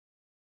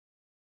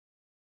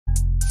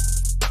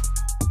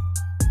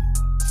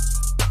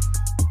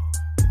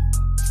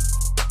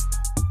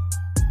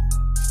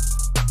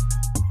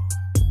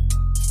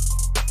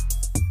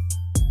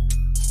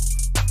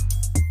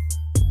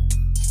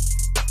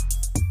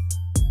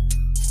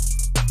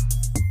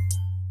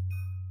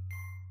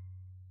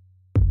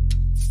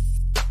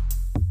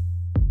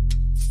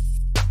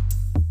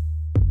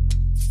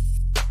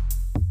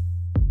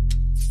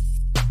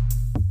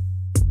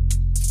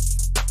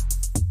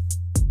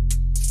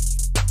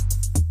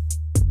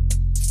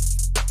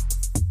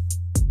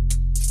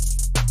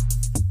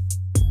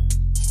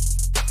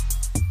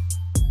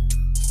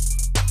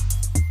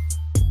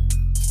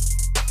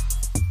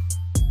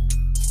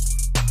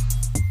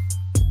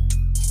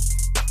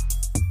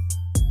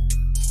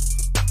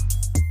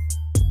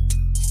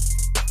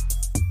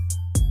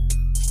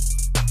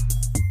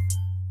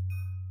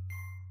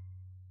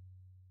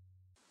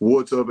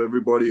What's up,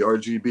 everybody?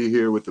 RGB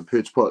here with the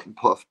Pitch Putt and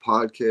Puff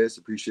podcast.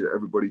 Appreciate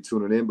everybody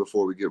tuning in.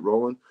 Before we get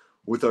rolling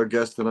with our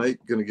guest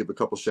tonight, going to give a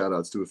couple shout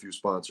outs to a few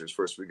sponsors.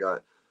 First, we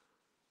got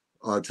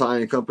Ty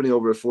and Company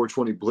over at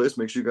 420 Bliss.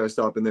 Make sure you guys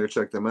stop in there,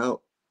 check them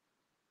out.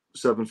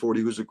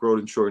 740 Hoosick Road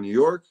in Shore, New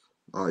York.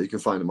 You can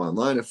find them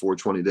online at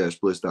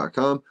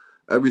 420-bliss.com.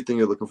 Everything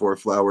you're looking for: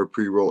 flour,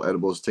 pre-roll,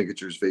 edibles,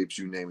 tinctures, vapes,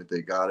 you name it,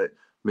 they got it.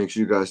 Make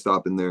sure you guys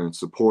stop in there and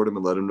support them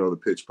and let them know the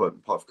Pitch Putt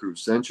and Puff crew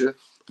sent you.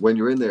 When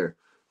you're in there,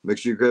 make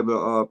sure you grab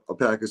a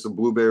pack of some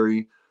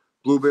blueberry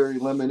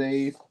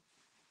lemonade,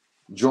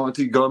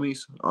 jaunty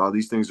gummies.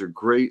 These things are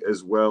great,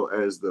 as well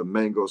as the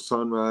mango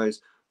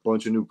sunrise.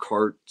 Bunch of new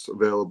carts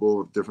available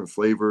with different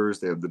flavors.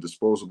 They have the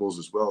disposables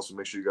as well. So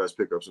make sure you guys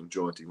pick up some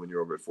jaunty when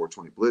you're over at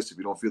 420 Bliss. If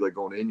you don't feel like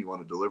going in, you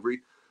want a delivery,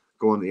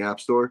 go in the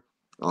app store.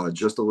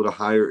 Just a little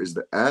higher is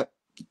the app.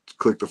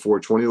 Click the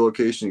 420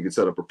 location. You can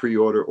set up a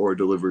pre-order or a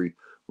delivery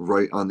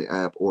right on the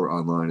app or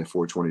online at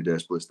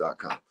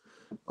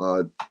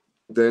 420-bliss.com.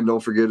 Then don't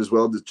forget as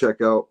well to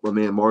check out my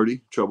man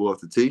Marty, Trouble Off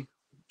the Tee,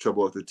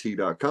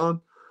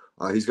 troubleoffthetea.com.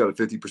 He's got a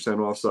 50%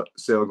 off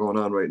sale going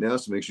on right now,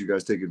 so make sure you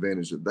guys take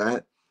advantage of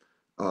that.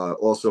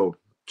 Also,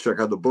 check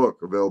out the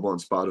book, available on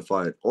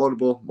Spotify and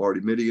Audible.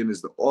 Marty Midian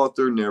is the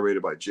author,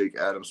 narrated by Jake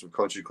Adams from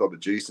Country Club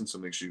Adjacent, so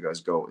make sure you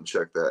guys go and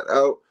check that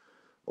out.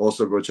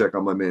 Also, go check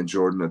out my man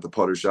Jordan at the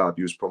Putter Shop.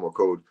 Use promo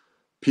code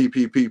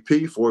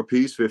PPPP,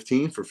 4Ps,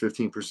 15 for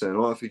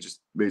 15% off. He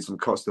just made some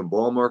custom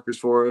ball markers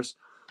for us.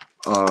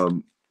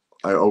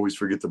 I always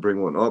forget to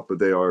bring one up, but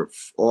they are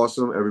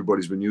awesome.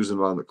 Everybody's been using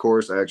them on the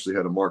course. I actually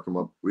had to mark them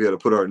up. We had to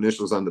put our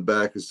initials on the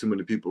back because too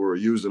many people were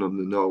using them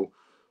to know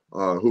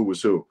who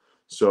was who.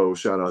 So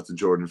shout out to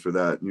Jordan for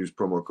that. Use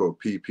promo code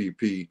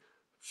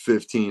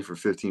PPP15 for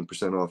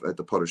 15% off at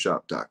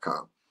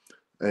theputtershop.com.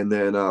 And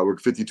then we're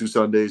 52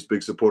 Sundays,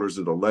 big supporters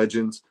of the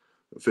Legends,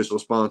 official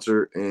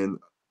sponsor, and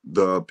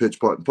the Pitch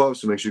Putt and Puff.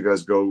 So make sure you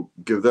guys go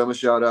give them a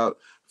shout out.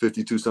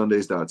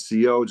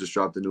 52sundays.co. Just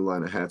dropped a new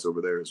line of hats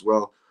over there as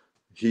well.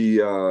 They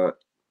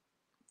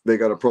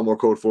got a promo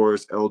code for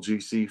us,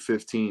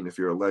 LGC15. If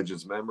you're a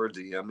Legends member,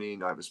 DM me.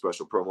 I have a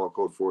special promo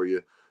code for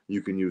you.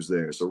 You can use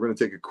there. So we're going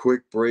to take a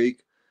quick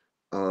break,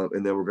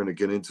 and then we're going to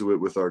get into it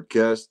with our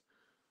guest,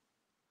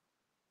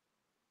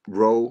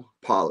 Rho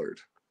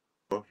Pollard.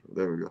 Oh,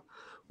 there we go.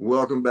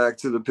 Welcome back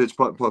to the Pitch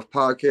Putt and Puff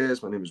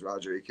podcast. My name is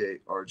Roger, a.k.a.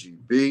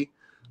 RGB.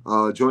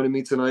 Joining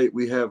me tonight,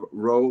 we have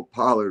Rho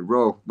Pollard.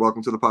 Rho,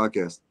 welcome to the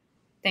podcast.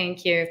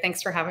 Thank you.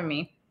 Thanks for having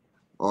me.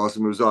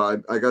 Awesome. It was, I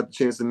got the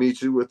chance to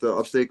meet you with the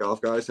Upstate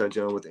Golf guys. Had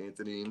you on with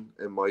Anthony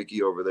and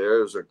Mikey over there.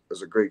 It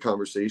was a great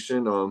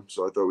conversation.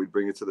 So I thought we'd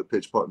bring it to the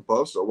Pitch Putt and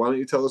Puff. So why don't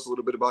you tell us a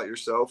little bit about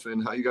yourself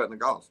and how you got into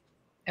golf?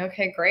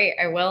 Okay, great.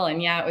 I will.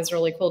 And yeah, it was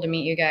really cool to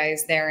meet you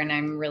guys there. And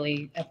I'm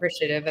really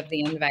appreciative of the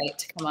invite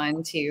to come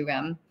on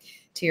to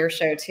your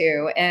show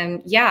too.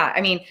 And yeah,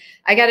 I mean,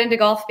 I got into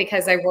golf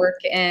because I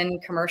work in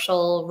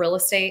commercial real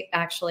estate,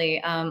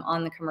 actually,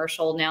 on the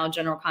commercial now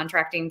general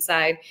contracting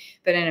side,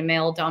 but in a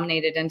male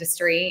dominated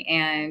industry.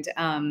 And,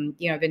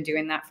 I've been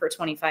doing that for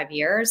 25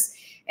 years,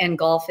 and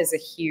golf is a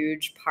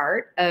huge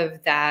part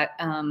of that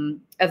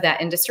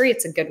industry.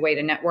 It's a good way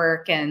to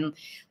network and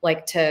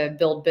like to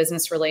build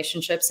business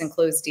relationships and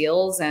close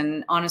deals.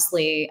 And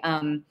honestly,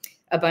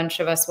 a bunch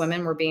of us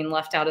women were being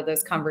left out of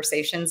those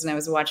conversations, and I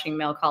was watching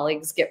male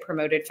colleagues get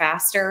promoted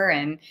faster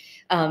and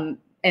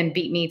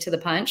beat me to the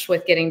punch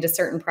with getting to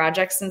certain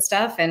projects and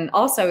stuff. And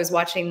also I was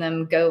watching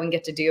them go and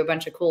get to do a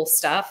bunch of cool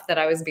stuff that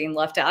I was being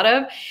left out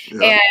of.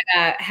 Yeah.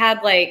 And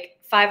had like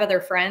 5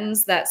 other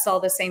friends that saw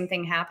the same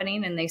thing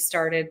happening, and they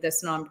started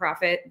this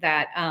nonprofit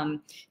that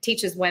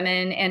teaches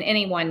women and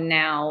anyone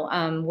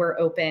now. We're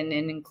open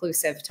and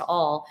inclusive to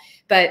all,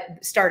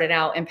 but started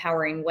out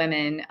empowering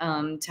women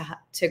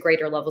to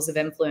greater levels of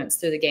influence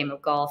through the game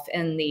of golf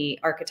in the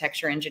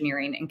architecture,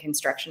 engineering, and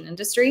construction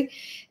industry.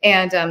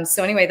 And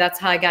so anyway, that's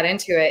how I got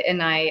into it.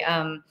 And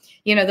I,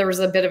 there was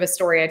a bit of a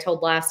story I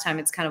told last time.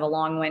 It's kind of a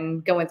long one,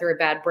 going through a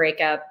bad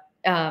breakup.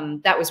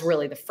 That was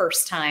really the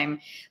first time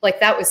like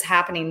that was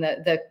happening.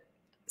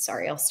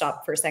 Sorry, I'll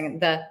stop for a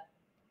second. The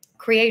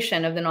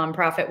creation of the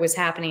nonprofit was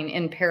happening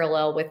in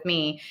parallel with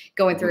me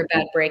going through a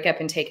bad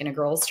breakup and taking a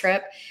girls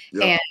trip.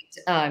 Yep.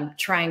 And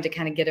trying to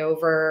kind of get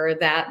over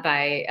that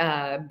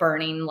by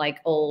burning like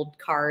old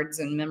cards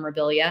and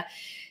memorabilia,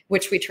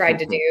 which we tried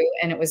to do,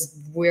 and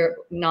we're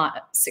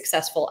not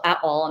successful at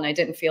all, and I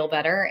didn't feel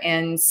better.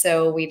 And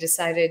so we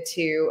decided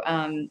to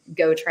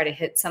go try to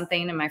hit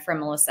something, and my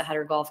friend Melissa had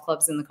her golf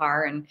clubs in the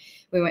car, and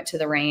we went to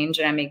the range,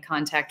 and I made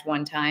contact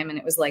one time, and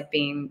it was like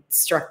being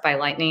struck by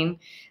lightning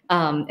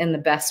in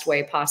the best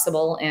way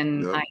possible,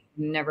 and yep. I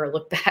never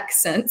looked back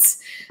since.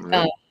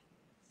 Yep.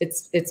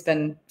 It's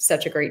been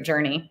such a great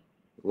journey.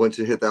 Once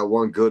you hit that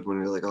one good one,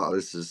 you're like, oh,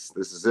 this is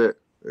it.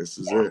 This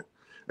is it.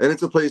 And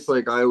it's a place,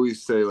 like I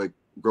always say, like,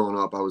 growing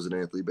up, I was an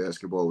athlete.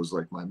 Basketball was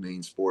like my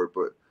main sport,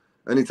 but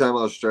anytime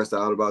I was stressed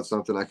out about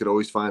something, I could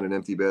always find an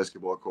empty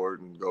basketball court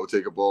and go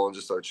take a ball and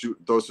just start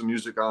shooting, throw some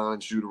music on,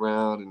 shoot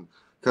around, and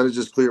kind of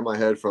just clear my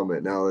head from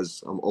it. Now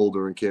as I'm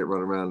older and can't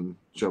run around and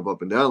jump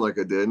up and down like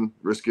I did and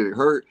risk getting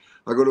hurt,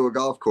 I go to a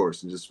golf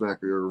course and just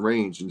smack your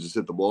range and just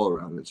hit the ball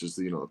around. It's just,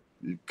 you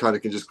kind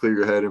of can just clear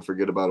your head and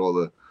forget about all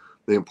the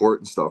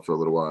important stuff for a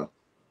little while.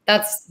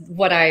 That's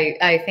what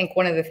I think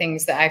one of the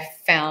things that I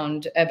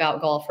found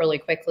about golf really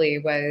quickly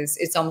was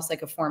it's almost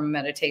like a form of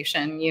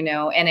meditation,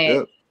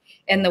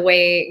 and the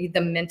way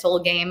the mental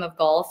game of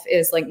golf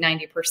is like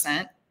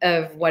 90%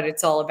 of what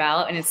it's all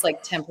about. And it's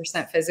like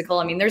 10% physical.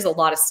 I mean, there's a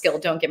lot of skill.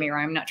 Don't get me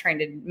wrong. I'm not trying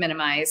to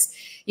minimize,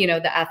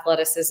 the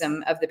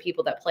athleticism of the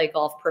people that play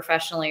golf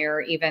professionally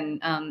or even,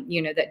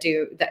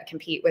 that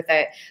compete with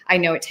it. I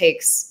know it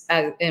takes,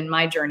 in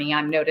my journey,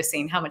 I'm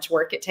noticing how much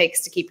work it takes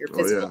to keep your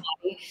physical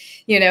body,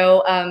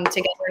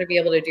 together to be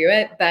able to do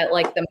it. But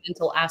like the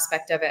mental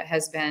aspect of it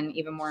has been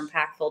even more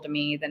impactful to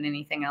me than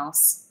anything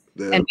else.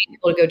 Yeah. And being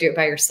able to go do it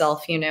by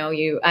yourself,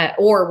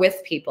 or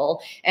with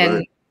people,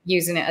 and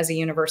using it as a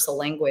universal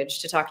language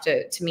to talk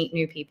to meet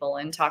new people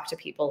and talk to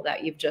people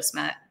that you've just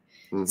met.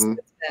 So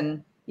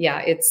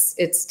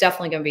it's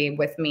definitely going to be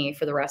with me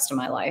for the rest of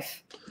my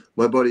life.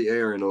 My buddy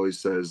Aaron always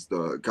says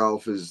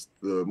golf is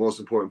the most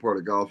important part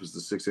of golf is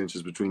the 6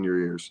 inches between your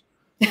ears.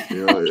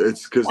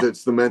 It's because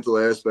it's the mental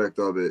aspect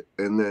of it.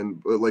 And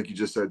then, like you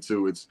just said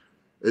too,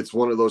 it's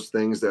one of those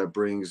things that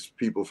brings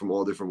people from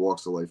all different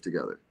walks of life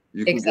together.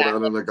 You can get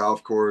out on a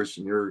golf course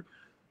and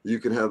you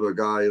can have a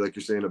guy, like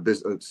you're saying,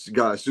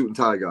 a suit and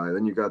tie guy.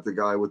 Then you got the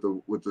guy with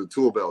the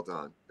tool belt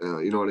on,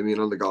 you know what I mean,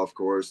 on the golf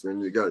course.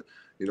 Then you got,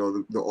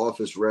 the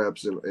office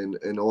reps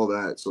and all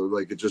that. So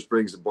like, it just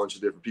brings a bunch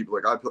of different people.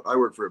 Like I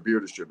work for a beer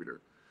distributor.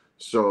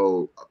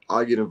 So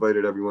I get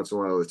invited every once in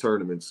a while to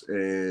tournaments,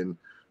 and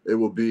it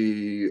will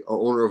be an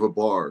owner of a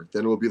bar.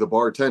 Then it will be the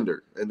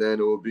bartender. And then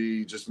it will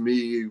be just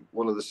me,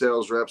 one of the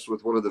sales reps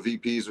with one of the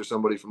VPs or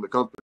somebody from the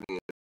company.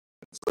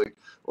 It's like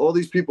all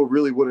these people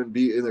really wouldn't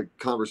be in a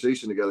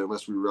conversation together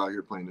unless we were out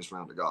here playing this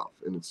round of golf.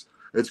 And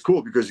it's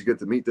cool because you get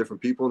to meet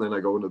different people. And then I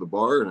go into the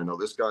bar and I know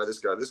this guy, and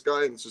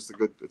it's just a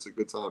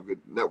good time, good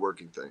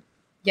networking thing.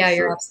 Yeah,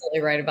 you're absolutely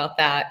right about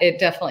that.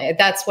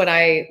 That's what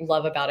I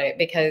love about it,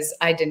 because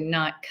I did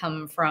not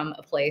come from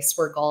a place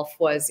where golf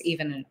was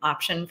even an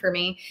option for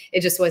me.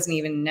 It just wasn't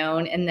even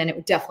known. And then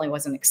it definitely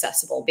wasn't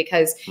accessible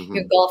because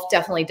golf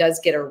definitely does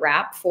get a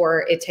rap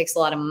for it takes a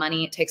lot of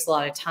money. It takes a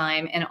lot of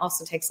time. And it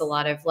also takes a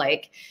lot of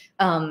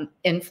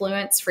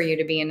influence for you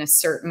to be in a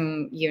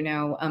certain,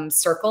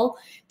 circle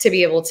to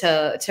be able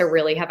to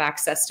really have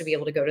access to be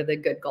able to go to the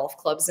good golf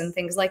clubs and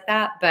things like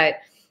that. But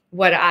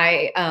what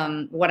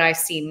I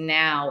see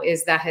now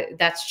is that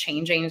that's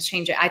changing. It's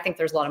changing. I think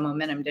there's a lot of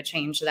momentum to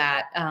change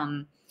that,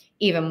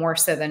 even more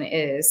so than it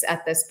is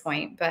at this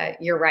point.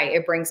 But you're right.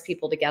 It brings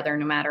people together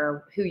no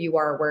matter who you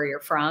are, or where you're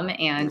from.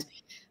 And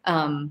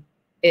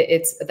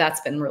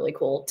that's been really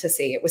cool to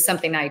see. It was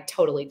something I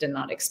totally did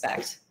not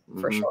expect,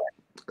 for sure.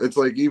 It's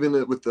like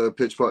even with the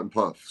pitch, putt, and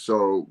puff.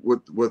 So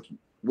with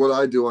what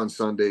I do on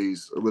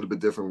Sundays, a little bit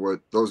different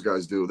what those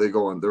guys do. They're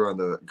on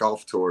the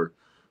golf tour,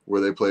 where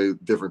they play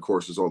different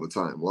courses all the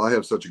time. Well, I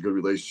have such a good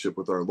relationship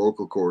with our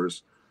local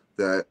course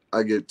that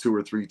I get 2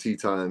 or 3 tee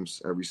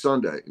times every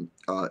Sunday.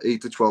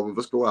 8 to 12 of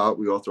us go out.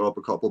 We all throw up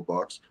a couple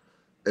bucks,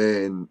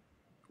 and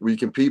we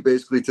compete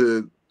basically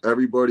to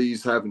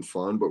everybody's having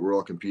fun, but we're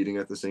all competing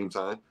at the same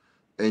time.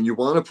 And you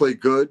want to play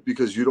good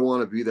because you don't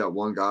want to be that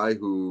one guy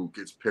who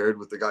gets paired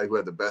with the guy who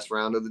had the best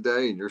round of the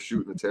day, and you're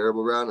shooting a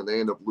terrible round and they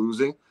end up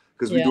losing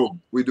because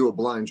we do a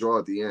blind draw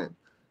at the end.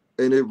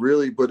 And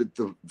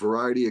the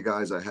variety of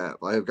guys I have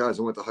guys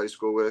I went to high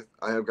school with.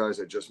 I have guys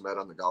I just met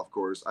on the golf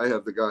course. I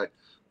have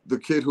the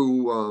kid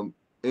who,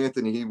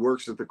 Anthony, he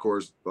works at the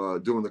course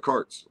doing the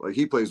carts. Like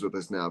he plays with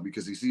us now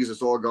because he sees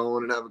us all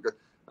going and have a good.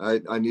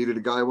 I needed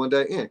a guy one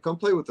day. Yeah, come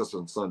play with us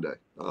on Sunday.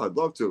 Oh, I'd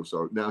love to.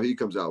 So now he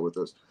comes out with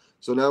us.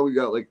 So now we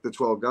got like the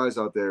 12 guys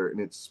out there,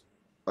 and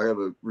I have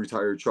a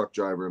retired truck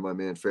driver and my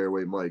man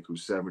Fairway Mike,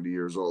 who's 70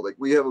 years old. Like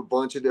we have a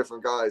bunch of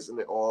different guys, and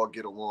they all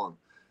get along.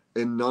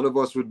 And none of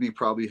us would be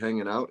probably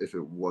hanging out if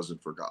it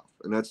wasn't for golf.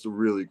 And that's the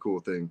really cool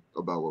thing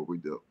about what we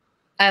do.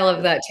 I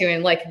love that too.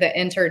 And like the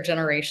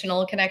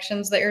intergenerational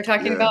connections that you're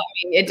talking about. I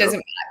mean, it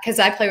doesn't, because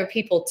I play with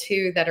people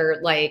too that are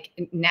like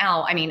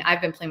now, I mean,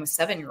 I've been playing with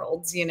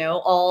 7-year-olds,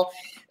 all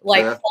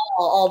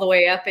all the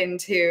way up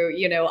into,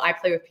 I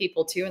play with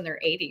people too in their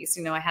 80s.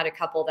 I had a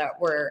couple that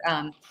were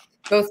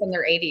both in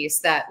their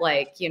 80s that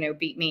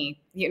beat me,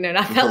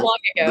 not that long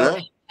ago.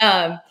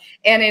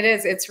 And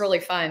it's really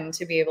fun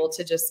to be able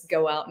to just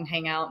go out and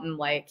hang out. And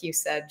like you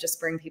said, just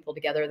bring people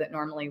together that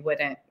normally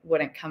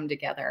wouldn't come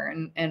together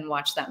and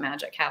watch that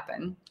magic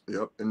happen.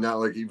 Yep. And now,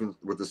 like, even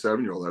with the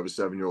 7-year-old, I have a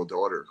 7-year-old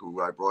daughter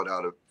who I brought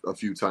out a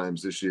few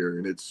times this year.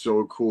 And it's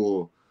so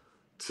cool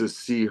to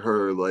see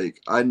her. Like,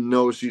 I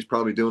know she's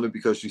probably doing it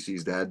because she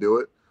sees dad do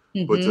it.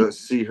 But to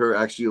see her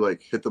actually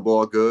like hit the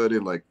ball good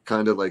and like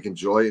kind of like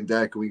enjoy it. And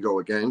dad, can we go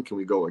again? Can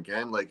we go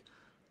again? Like,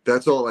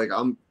 that's all. Like,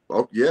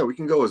 oh yeah, we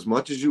can go as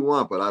much as you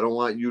want, but I don't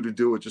want you to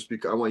do it just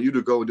because I want you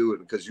to go do it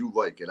because you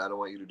like it. I don't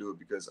want you to do it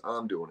because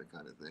I'm doing it,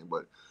 kind of thing.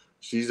 But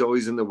she's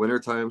always in the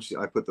wintertime.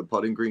 I put the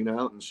putting green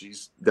out and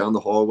she's down the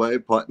hallway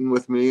putting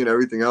with me and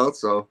everything else.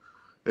 So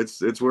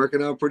it's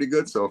working out pretty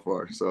good so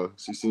far. So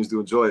she seems to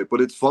enjoy it. But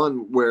it's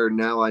fun where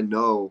now I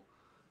know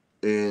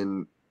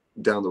in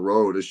down the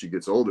road as she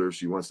gets older, if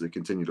she wants to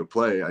continue to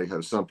play, I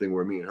have something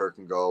where me and her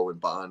can go and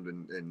bond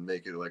and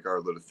make it like our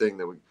little thing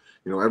that we,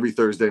 every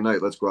Thursday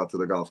night, let's go out to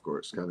the golf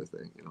course kind of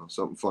thing,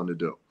 something fun to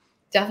do.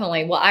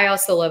 Definitely. Well, I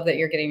also love that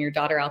you're getting your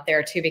daughter out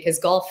there too, because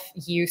golf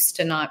used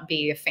to not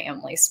be a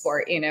family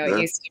sport. It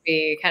used to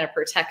be kind of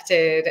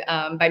protected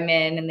by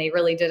men, and they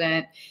really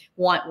didn't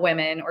want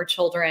women or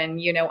children,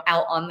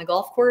 out on the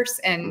golf course.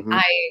 And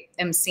I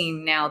am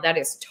seeing now that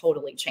is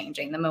totally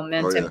changing. The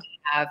momentum you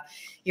have,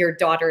 your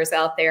daughters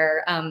out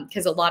there,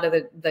 because a lot of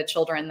the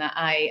children that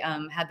I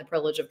had the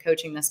privilege of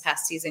coaching this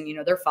past season,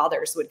 their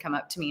fathers would come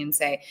up to me and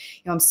say,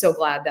 I'm so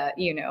glad that,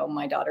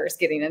 my daughter is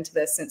getting into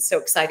this. And it's so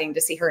exciting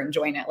to see her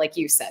enjoying it. Like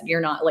you said, you're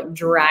not like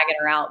dragging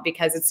her out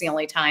because it's the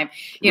only time,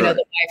 the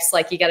wife's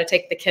like, you got to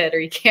take the kid or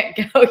you can't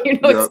go,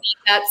 it's not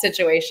that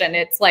situation.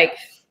 It's like,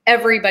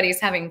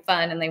 everybody's having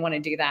fun and they want to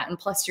do that. And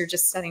plus you're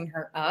just setting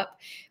her up.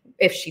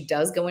 If she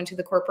does go into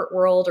the corporate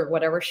world or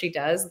whatever she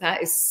does,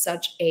 that is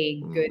such a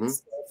good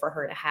skill for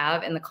her to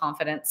have. And the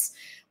confidence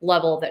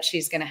level that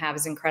she's going to have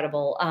is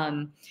incredible.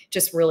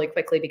 Just really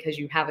quickly, because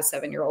you have a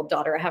 7-year-old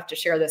daughter, I have to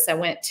share this. I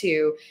went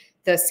to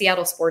the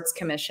Seattle Sports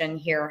Commission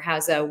here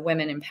has a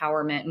women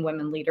empowerment and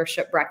women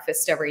leadership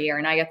breakfast every year.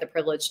 And I got the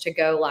privilege to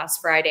go last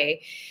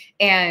Friday.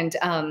 And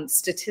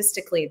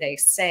statistically, they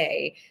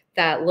say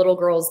that little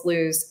girls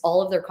lose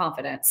all of their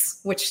confidence,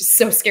 which is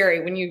so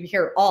scary when you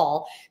hear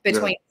all,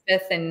 between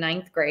 5th and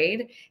 9th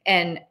grade.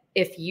 And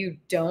if you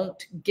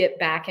don't get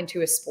back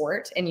into a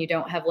sport and you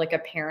don't have like a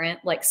parent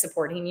like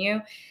supporting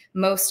you,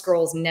 most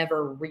girls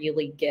never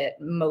really get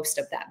most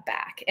of that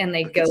back. And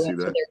they go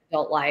into their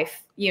adult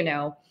life,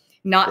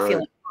 not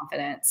feeling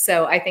confident.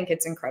 So I think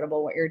it's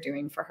incredible what you're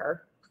doing for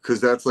her.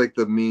 Because that's like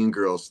the mean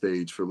girl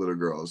stage for little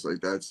girls.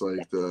 Like that's like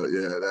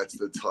that's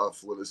the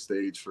tough little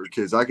stage for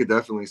kids. I could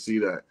definitely see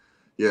that.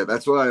 Yeah,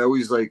 that's why I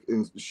always like,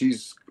 and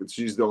she's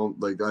don't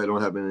like, I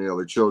don't have any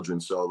other children.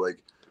 So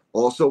like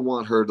also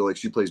want her to like,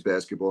 she plays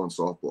basketball and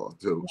softball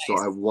too. Nice.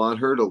 So I want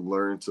her to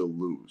learn to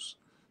lose.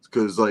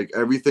 Because like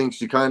everything,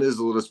 she kind of is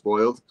a little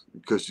spoiled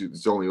because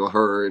it's only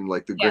her and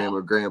like the grandma,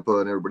 grandpa,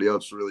 and everybody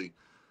else really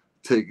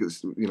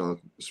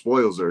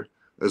spoils her,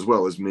 as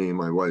well as me and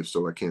my wife.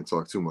 So I can't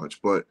talk too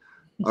much, but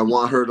I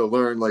want her to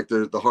learn like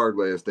the hard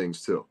way of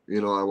things too.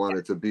 I want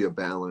it to be a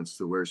balance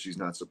to where she's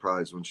not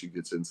surprised when she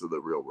gets into the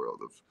real world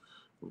of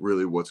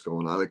really what's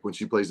going on. Like when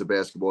she plays a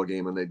basketball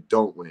game and they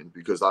don't win,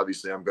 because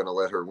obviously I'm going to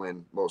let her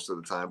win most of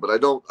the time, but I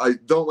don't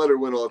let her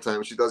win all the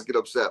time. She does get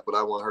upset, but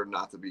I want her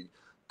not to be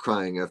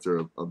crying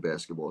after a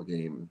basketball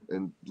game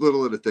and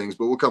little things,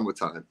 but will come with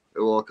time. It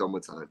will all come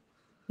with time.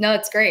 No,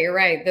 it's great. You're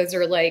right. Those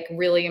are like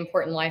really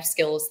important life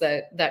skills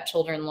that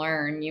children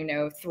learn,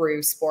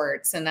 through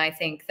sports. And I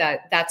think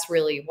that that's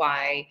really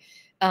why,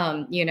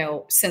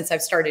 since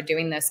I've started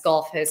doing this,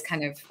 golf has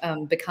kind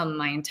of become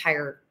my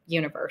entire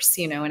universe,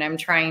 and I'm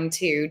trying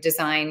to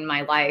design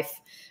my life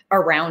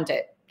around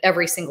it,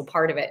 every single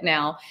part of it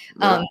now.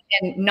 And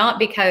not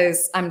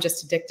because I'm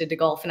just addicted to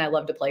golf and I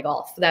love to play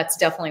golf. That's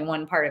definitely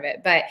one part of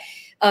it. But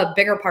a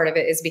bigger part of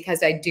it is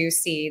because I do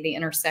see the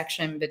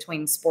intersection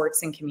between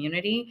sports and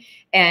community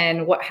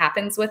and what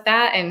happens with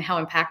that and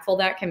how impactful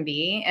that can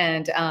be.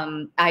 And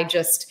I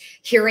just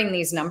hearing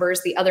these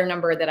numbers, the other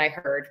number that I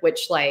heard,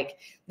 which like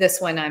this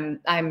one,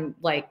 I'm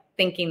like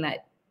thinking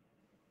that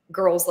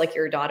girls like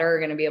your daughter are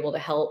going to be able to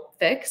help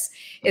fix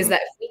is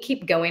that if we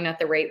keep going at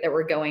the rate that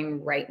we're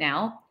going right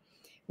now,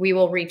 we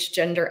will reach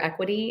gender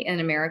equity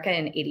in America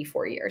in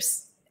 84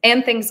 years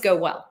and things go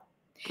well.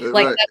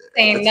 Like that's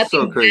saying nothing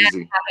so bad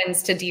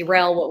happens to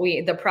derail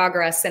the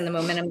progress and the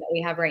momentum that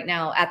we have right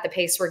now. At the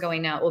pace we're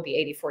going now, it will be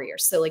 84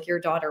 years. So like your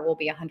daughter will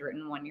be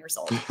 101 years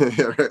old.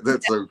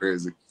 That's so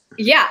crazy.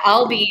 Yeah,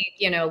 I'll be,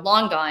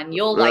 long gone.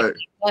 You'll like,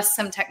 unless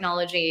some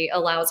technology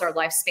allows our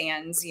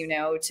lifespans,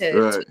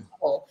 to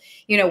double,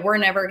 we're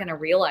never going to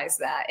realize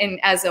that.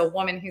 And as a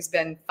woman who's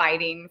been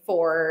fighting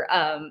for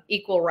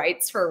equal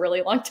rights for a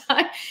really long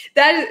time,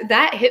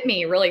 that hit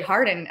me really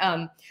hard. And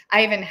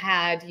I even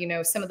had,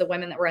 some of the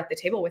women that were at the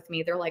table with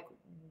me, they're like,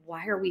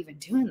 why are we even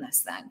doing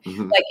this then?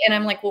 Like, and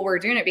I'm like, well, we're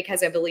doing it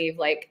because I believe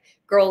like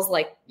girls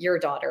like your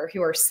daughter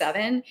who are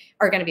 7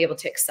 are going to be able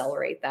to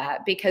accelerate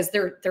that because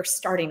they're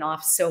starting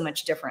off so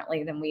much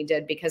differently than we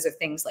did because of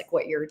things like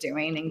what you're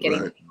doing and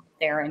getting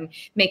there and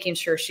making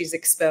sure she's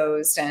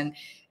exposed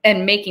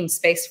and making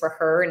space for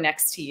her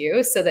next to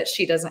you so that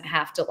she doesn't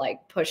have to like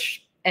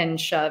push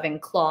and shove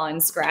and claw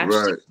and scratch.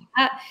 To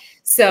that.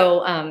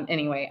 So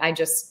anyway,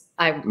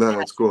 no,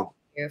 that's cool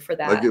for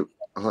that.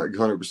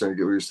 100% get what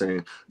you're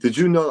saying. Did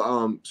you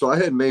know? So I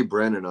had May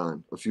Brennan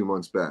on a few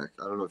months back.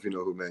 I don't know if you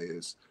know who May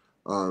is.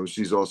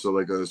 She's also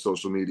like a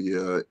social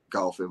media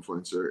golf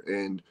influencer,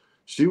 and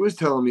She was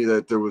telling me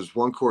that there was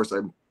one course.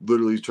 I'm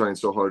literally trying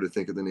so hard to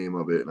think of the name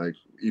of it, and I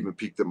even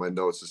peeked at my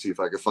notes to see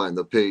if I could find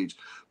the page.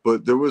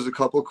 But there was a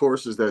couple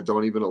courses that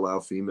don't even allow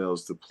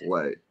females to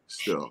play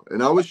still,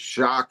 and I was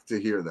shocked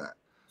to hear that.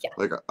 Yeah.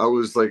 Like I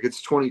was like,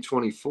 it's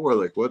 2024.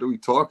 Like, what are we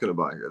talking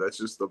about here? That's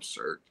just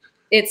absurd.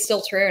 It's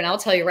still true. And I'll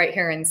tell you right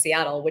here in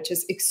Seattle, which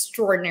is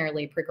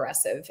extraordinarily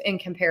progressive in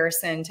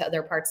comparison to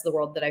other parts of the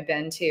world that I've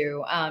been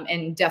to,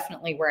 and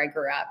definitely where I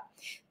grew up.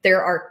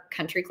 There are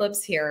country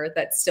clubs here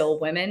that still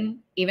women,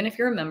 even if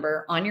you're a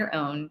member on your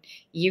own,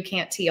 you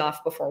can't tee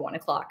off before 1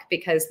 o'clock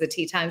because the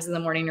tee times in the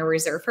morning are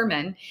reserved for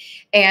men.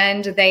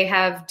 And they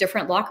have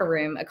different locker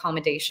room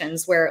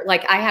accommodations where,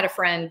 like, I had a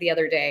friend the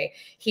other day,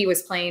 he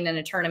was playing in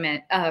a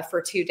tournament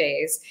for 2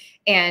 days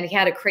and he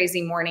had a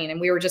crazy morning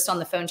and we were just on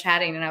the phone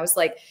chatting. And I was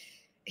like,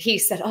 he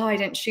said, oh, I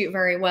didn't shoot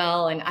very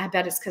well. And I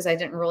bet it's because I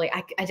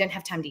didn't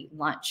have time to eat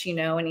lunch, you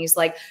know? And he's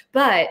like,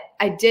 but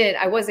I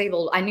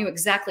knew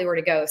exactly where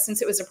to go.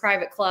 Since it was a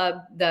private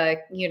club, the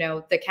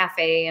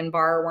cafe and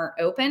bar weren't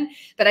open,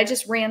 but I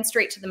just ran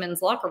straight to the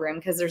men's locker room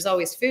because there's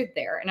always food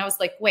there. And I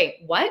was like, wait,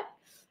 what?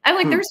 I'm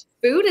like, there's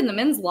food in the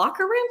men's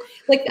locker room?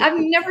 Like, I've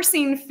never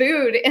seen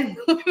food in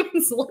the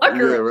women's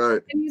locker room.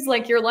 Right. And he's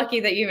like, you're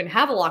lucky that you even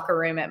have a locker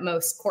room at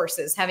most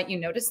courses. Haven't you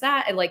noticed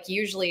that? And like,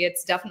 usually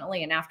it's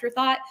definitely an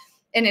afterthought.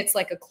 And it's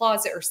like a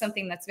closet or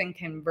something that's been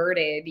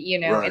converted, you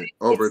know, right.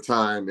 Over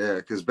time. Yeah.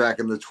 Because back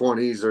in the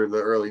 20s or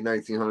the early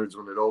 1900s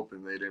when it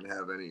opened, they didn't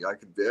have any.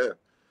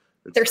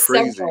 There's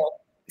crazy.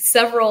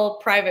 Several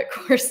private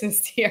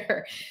courses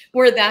here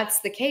where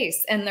that's the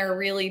case. And they're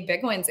really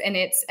big ones.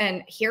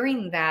 And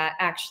hearing that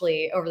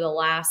actually over the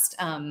last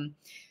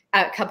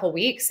a couple of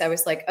weeks, I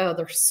was like, oh,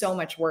 there's so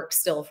much work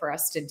still for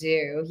us to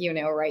do, you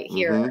know, right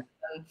here. Mm-hmm.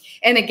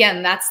 And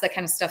again, that's the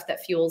kind of stuff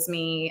that fuels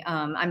me.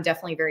 I'm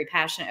definitely very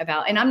passionate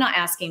about, and I'm not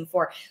asking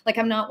for, like,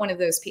 I'm not one of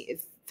those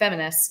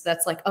feminists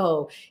that's like,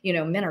 oh, you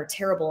know, men are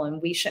terrible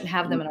and we shouldn't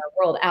have them in our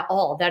world at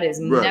all. That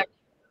is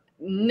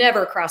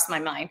never crossed my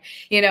mind.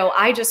 You know,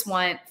 I just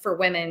want for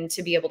women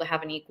to be able to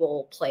have an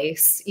equal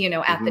place, you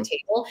know, at the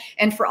table,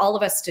 and for all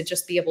of us to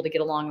just be able to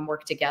get along and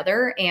work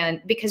together.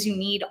 And because you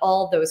need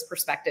all those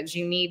perspectives,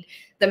 you need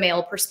the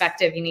male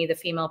perspective, you need the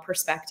female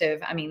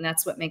perspective. I mean,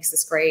 that's what makes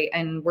us great,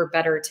 and we're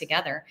better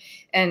together.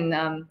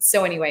 And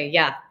so anyway,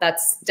 yeah,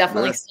 that's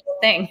definitely still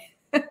a thing.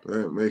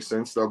 That makes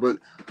sense though. But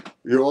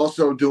you're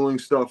also doing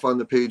stuff on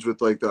the page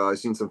with like I've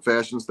seen some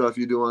fashion stuff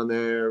you do on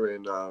there,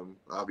 and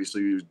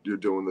obviously you're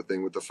doing the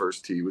thing with the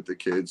first tee with the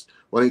kids.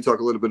 Why don't you talk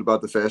a little bit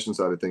about the fashion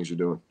side of things you're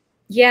doing?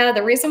 Yeah,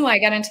 the reason why I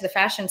got into the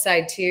fashion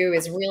side too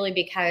is really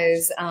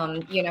because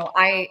you know,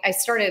 I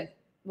started,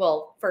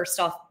 well, first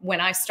off, when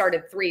I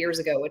started 3 years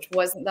ago, which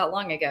wasn't that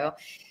long ago,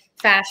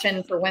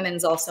 fashion for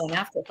women's also an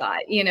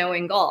afterthought, you know,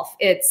 in golf.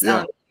 It's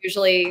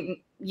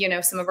usually, you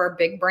know, some of our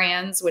big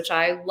brands, which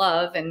I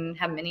love and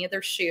have many of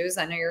their shoes.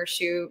 I know you're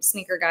a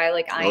sneaker guy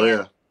like I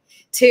am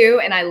too.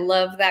 And I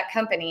love that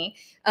company.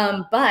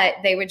 But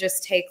they would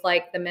just take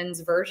like the men's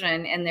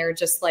version and they're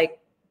just like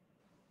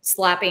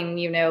slapping,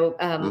 you know,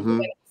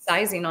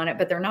 sizing on it,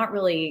 but they're not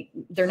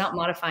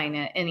modifying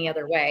it any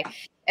other way.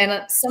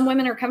 And some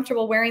women are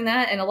comfortable wearing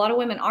that and a lot of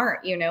women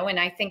aren't, you know, and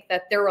I think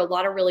that there are a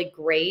lot of really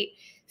great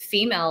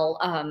female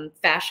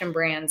fashion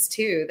brands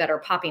too that are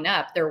popping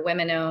up. They're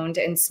women owned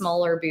and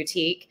smaller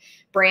boutique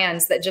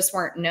brands that just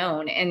weren't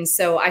known. And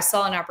so I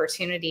saw an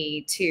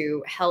opportunity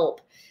to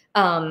help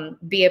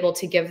be able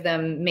to give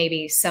them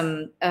maybe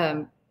some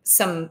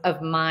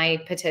of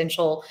my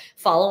potential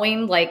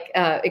following, like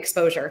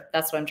exposure.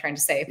 That's what I'm trying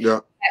to say. Yeah.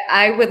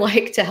 I would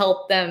like to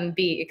help them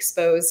be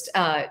exposed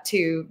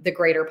to the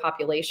greater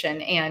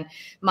population and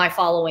my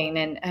following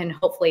and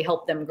hopefully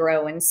help them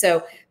grow. And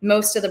so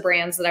most of the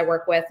brands that I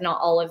work with,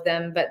 not all of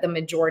them, but the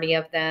majority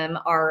of them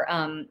are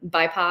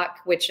BIPOC,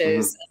 which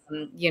is,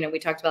 you know, we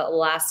talked about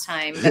last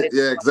time. But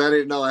yeah, because I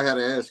didn't know I had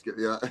to ask it.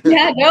 Yeah.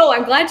 Yeah, no,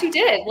 I'm glad you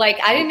did. Like,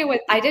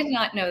 I did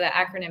not know that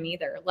acronym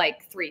either,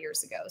 like 3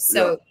 years ago.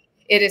 So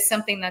it is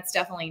something that's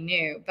definitely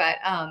new, but,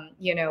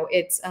 you know,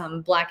 it's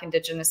Black,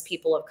 Indigenous,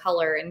 people of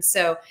color. And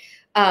so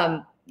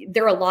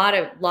there are a lot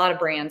of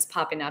brands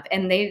popping up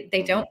and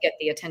they don't get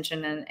the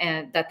attention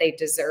and that they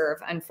deserve,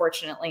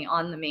 unfortunately,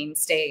 on the main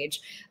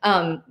stage.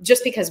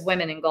 Just because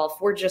women in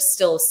golf, we're just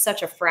still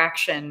such a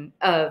fraction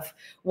of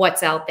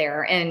what's out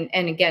there. And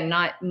again,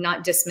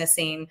 not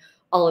dismissing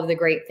all of the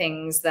great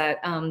things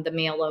that the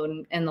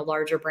male-owned and the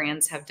larger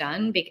brands have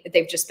done.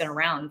 They've just been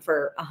around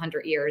for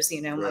 100 years,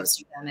 you know, most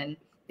of them, and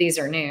these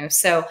are new.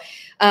 So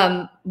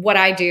what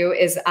I do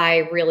is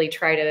I really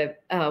try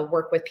to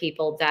work with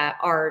people that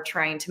are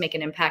trying to make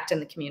an impact in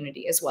the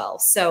community as well.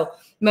 So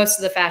most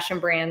of the fashion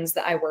brands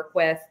that I work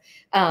with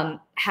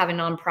have a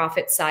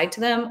nonprofit side to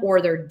them, or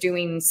they're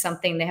doing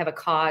something, they have a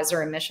cause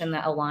or a mission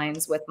that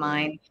aligns with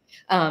mine,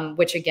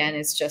 which again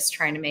is just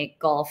trying to make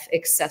golf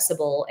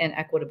accessible and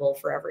equitable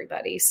for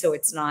everybody. So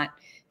it's not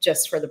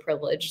just for the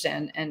privileged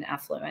and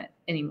affluent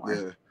anymore.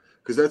 Yeah,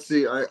 because that's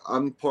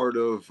I'm part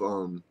of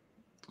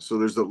so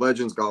there's the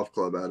Legends Golf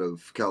Club out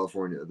of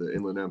California, the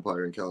Inland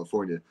Empire in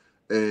California.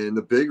 And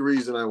the big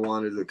reason I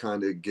wanted to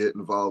kind of get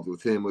involved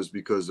with him was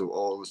because of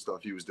all the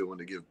stuff he was doing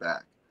to give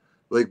back.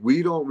 Like,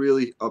 we don't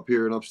really, up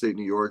here in upstate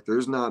New York,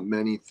 there's not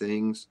many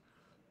things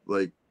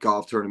like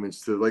golf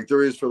tournaments to, like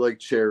there is for like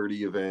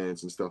charity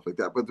events and stuff like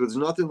that, but there's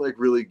nothing like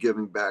really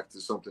giving back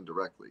to something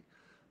directly.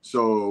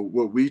 So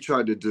what we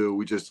tried to do,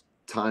 we just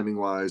timing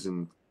wise,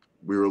 and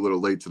we were a little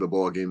late to the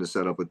ball game to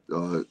set up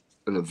an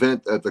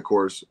event at the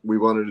course. We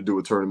wanted to do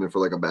a tournament for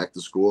like a back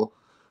to school,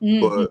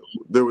 but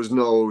there was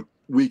no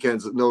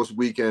weekends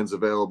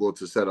available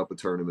to set up a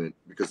tournament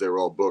because they were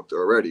all booked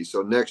already.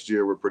 So next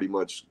year we're pretty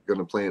much going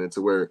to plan it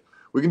to where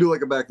we can do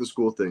like a back to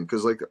school thing.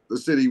 Cause like the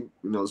city, you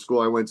know, the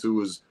school I went to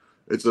was,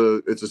 it's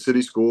a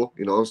city school,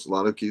 you know, so a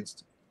lot of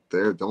kids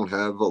there don't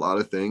have a lot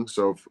of things.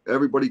 So if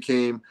everybody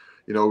came,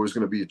 you know, it was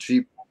going to be a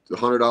cheap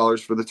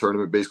 $100 for the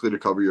tournament, basically to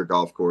cover your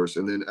golf course.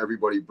 And then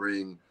everybody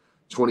bring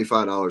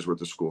 $25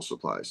 worth of school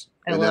supplies.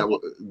 And that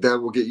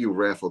will get you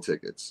raffle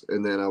tickets.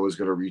 And then I was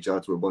going to reach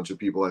out to a bunch of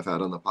people I've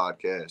had on the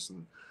podcast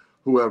and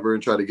whoever,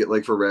 and try to get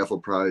like for raffle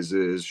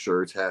prizes,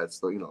 shirts, hats,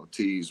 you know,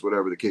 tees,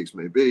 whatever the case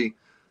may be.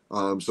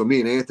 So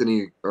me and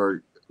Anthony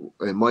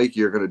and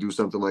Mikey are going to do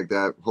something like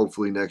that.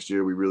 Hopefully next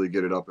year we really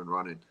get it up and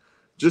running,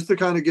 just to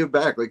kind of give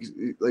back. Like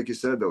you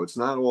said, though, it's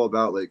not all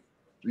about like,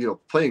 you know,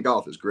 playing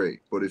golf is great,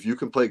 but if you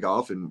can play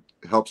golf and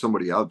help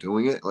somebody out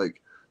doing it,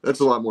 like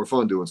that's a lot more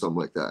fun doing something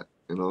like that.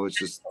 You know, it's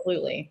just,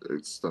 absolutely.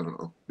 It's, I don't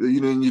know,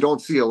 you know, you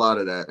don't see a lot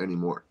of that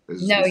anymore.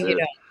 No, you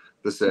don't.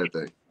 The sad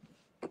thing.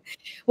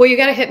 Well, you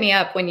got to hit me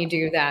up when you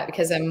do that,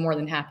 because I'm more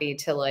than happy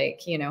to,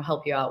 like, you know,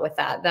 help you out with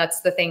that.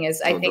 That's the thing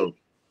is, I think,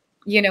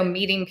 you know,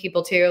 meeting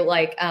people too,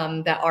 like,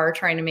 that are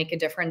trying to make a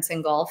difference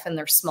in golf, and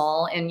they're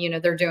small and, you know,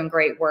 they're doing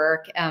great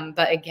work.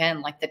 But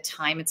again, like the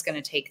time it's going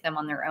to take them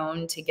on their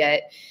own to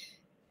get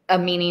a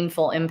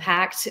meaningful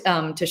impact,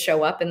 to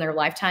show up in their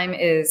lifetime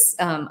is,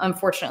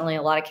 unfortunately,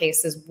 a lot of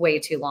cases way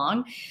too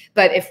long.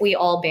 But if we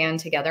all band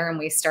together and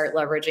we start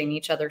leveraging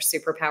each other's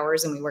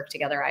superpowers and we work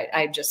together,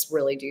 I just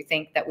really do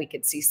think that we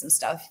could see some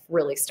stuff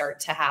really start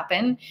to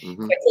happen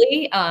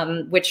quickly,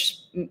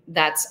 which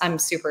I'm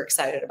super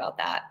excited about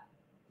that.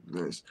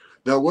 Nice.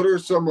 Now, what are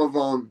some of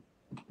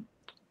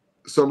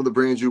the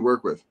brands you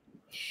work with?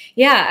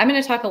 Yeah, I'm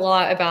going to talk a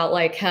lot about,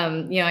 like, you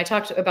know, I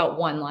talked about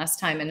one last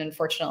time, and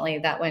unfortunately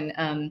that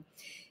one,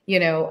 you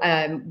know,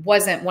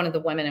 wasn't one of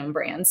the women-owned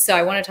brands. So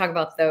I want to talk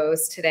about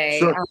those today.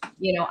 Sure.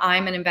 You know,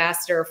 I'm an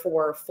ambassador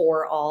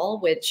for All,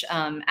 which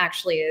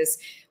actually is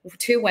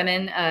two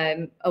women,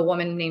 a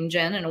woman named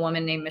Jen and a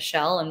woman named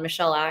Michelle. And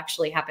Michelle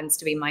actually happens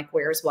to be Mike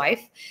Ware's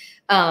wife.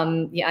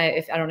 Yeah,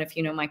 I don't know if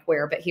you know Mike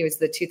Ware, but he was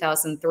the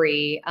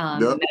 2003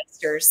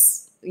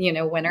 Masters, you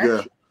know, winner.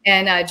 Yeah.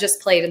 And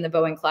just played in the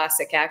Bowen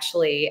Classic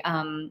actually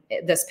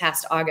this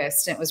past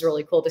August. And it was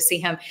really cool to see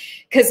him,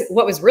 because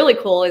what was really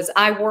cool is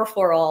I wore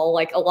for All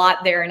like a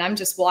lot there, and I'm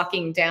just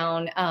walking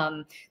down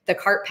the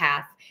cart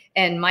path,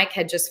 and Mike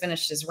had just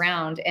finished his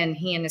round, and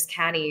he and his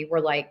caddy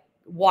were like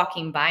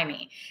walking by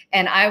me,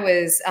 and I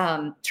was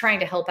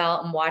trying to help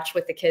out and watch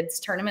with the kids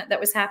tournament that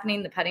was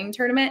happening, the putting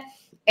tournament.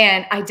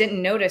 And I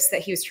didn't notice that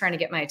he was trying to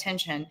get my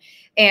attention.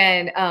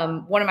 And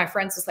one of my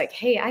friends was like,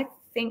 "Hey, I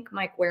think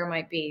Mike Ware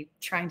might be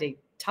trying to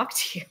talk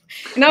to you."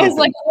 And I was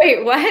like,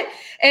 "Wait, what?"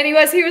 And he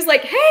was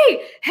like,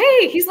 hey,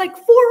 he's like,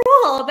 "For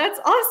All, that's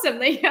awesome."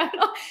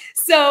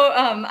 So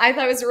I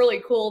thought it was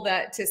really cool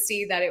to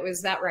see that it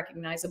was that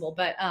recognizable.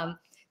 But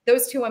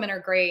those two women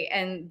are great.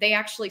 And they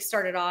actually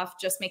started off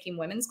just making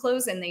women's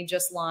clothes, and they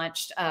just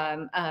launched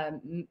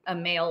a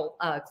male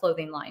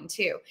clothing line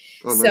too.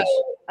 Oh, so, nice.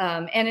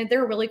 And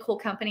they're a really cool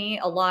company.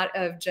 A lot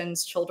of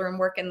Jen's children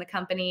work in the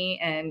company,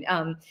 and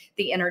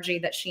the energy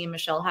that she and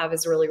Michelle have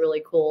is really,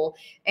 really cool.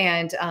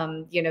 And,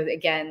 you know,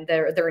 again,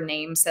 their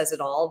name says it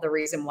all. The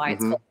reason why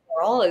it's called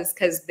For All is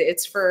because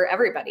it's for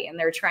everybody, and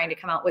they're trying to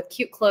come out with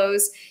cute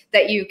clothes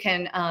that you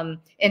can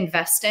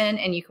invest in,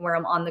 and you can wear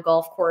them on the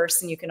golf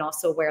course, and you can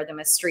also wear them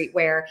as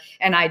streetwear.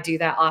 And I do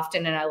that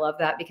often, and I love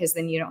that, because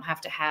then you don't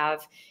have to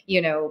have,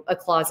 you know, a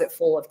closet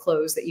full of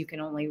clothes that you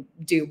can only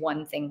do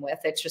one thing with.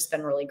 It's just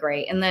been really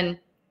great. And then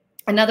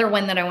another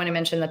one that I want to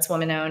mention that's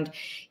woman-owned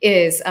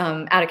is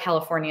out of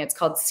California. It's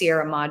called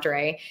Sierra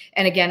Madre.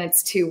 And again,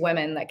 it's two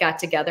women that got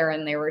together,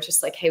 and they were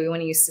just like, "Hey, we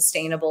want to use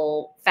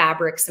sustainable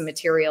fabrics and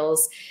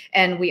materials.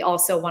 And we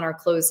also want our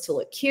clothes to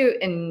look cute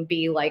and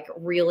be like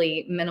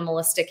really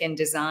minimalistic in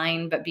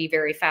design, but be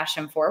very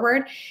fashion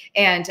forward."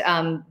 And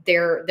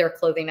their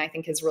clothing, I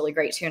think, is really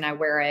great too. And I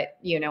wear it,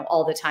 you know,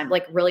 all the time.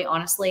 Like, really,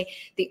 honestly,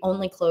 the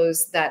only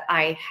clothes that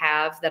I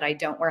have that I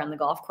don't wear on the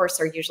golf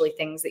course are usually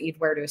things that you'd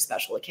wear to a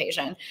special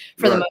occasion.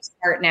 For the most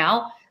part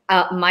now,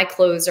 my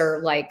clothes are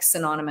like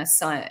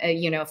synonymous.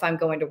 You know, if I'm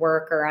going to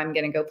work or I'm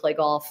going to go play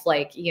golf,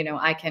 like, you know,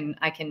 I can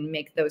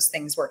make those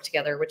things work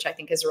together, which I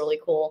think is really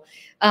cool.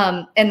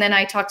 And then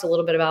I talked a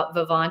little bit about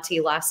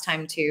Vivanti last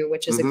time too,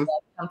 which is a glove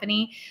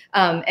company.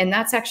 And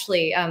that's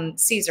actually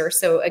Caesar.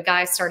 So a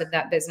guy started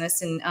that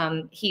business,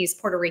 and he's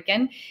Puerto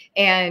Rican,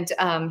 and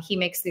he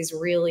makes these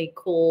really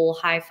cool,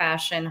 high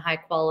fashion, high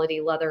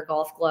quality leather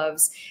golf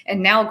gloves,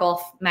 and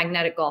now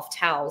magnetic golf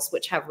towels,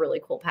 which have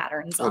really cool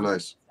patterns on them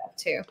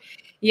too.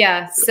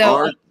 Yeah. So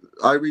Our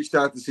I reached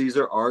out to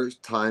Caesar. Our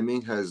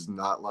timing has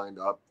not lined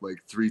up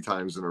like 3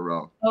 times in a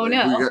row. oh Like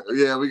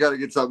no. we got to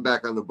get something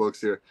back on the books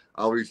here.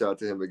 I'll reach out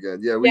to him again.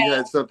 Yeah, we Yeah.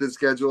 had something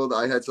scheduled.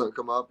 I had something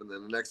come up, and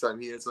then the next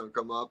time he had something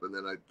come up, and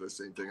then the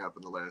same thing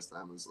happened the last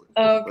time. It was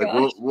Oh like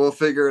gosh. we'll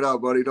figure it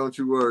out, buddy. Don't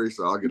you worry.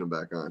 So I'll get him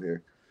back on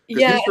here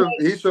because Yeah.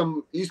 he's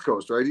from East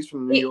Coast, right? He's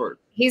from New York.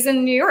 He's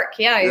in New York.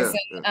 Yeah. He's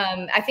Yeah, in,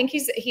 yeah. I think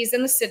he's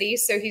in the city.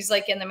 So he's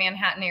like in the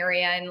Manhattan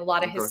area, and a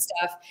lot of his Okay.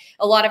 stuff,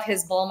 a lot of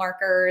his ball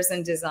markers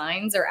and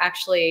designs are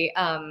actually,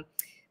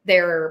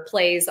 their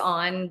plays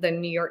on the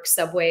New York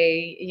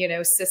subway,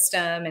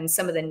 system and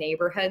some of the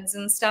neighborhoods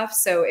and stuff.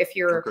 So if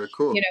you're, Okay,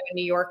 cool. a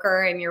New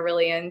Yorker and you're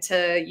really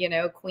into,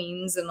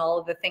 Queens and all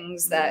of the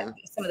things that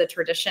some of the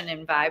tradition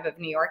and vibe of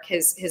New York,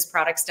 his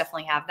products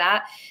definitely have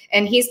that.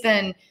 And he's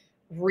been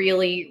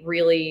really,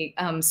 really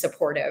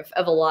supportive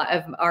of a lot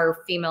of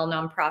our female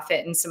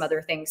nonprofit and some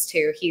other things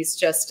too. He's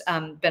just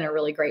been a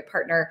really great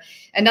partner.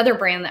 Another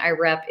brand that I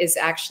rep is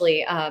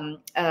actually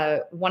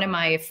one of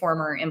my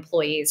former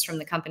employees from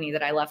the company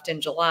that I left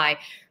in July.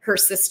 Her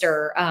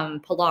sister,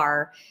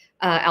 Pilar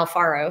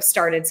Alfaro,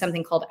 started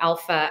something called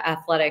Alpha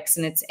Athletics,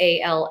 and it's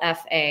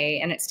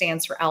ALFA, and it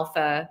stands for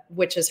Alpha,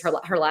 which is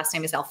her last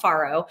name is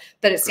Alfaro,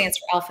 but it stands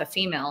for Alpha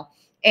Female.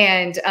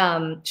 And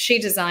she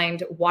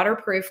designed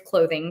waterproof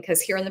clothing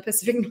because here in the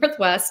Pacific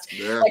Northwest,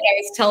 like I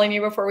was telling you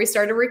before we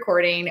started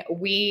recording,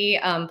 we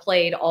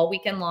played all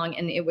weekend long,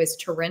 and it was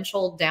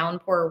torrential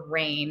downpour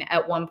rain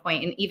at one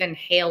point, and even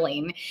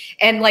hailing.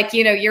 And like,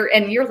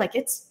 you're like,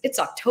 it's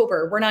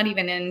October. We're not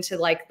even into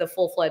like the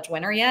full-fledged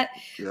winter yet.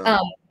 Yeah.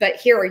 But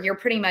here you're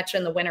pretty much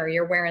in the winter.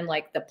 You're wearing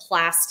like the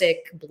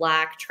plastic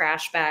black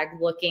trash bag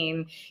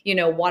looking,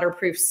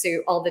 waterproof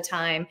suit all the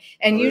time.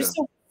 And you just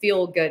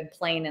feel good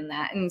playing in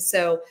that. And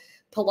so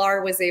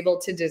Pilar was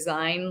able to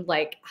design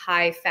like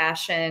high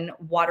fashion,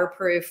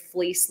 waterproof,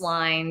 fleece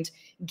lined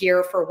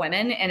gear for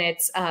women. And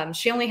it's,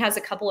 she only has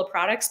a couple of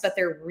products, but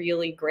they're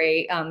really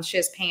great. She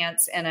has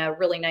pants and a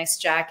really nice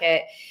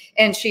jacket.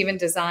 And she even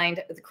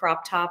designed the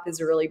crop top is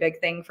a really big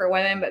thing for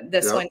women, but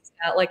this one's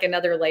got like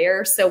another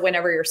layer. So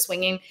whenever you're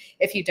swinging,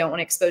 if you don't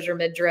want to expose your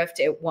midriff,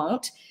 it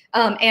won't.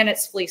 And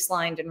it's fleece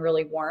lined and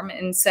really warm.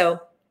 And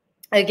so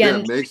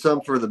again, make some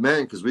for the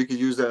men because we could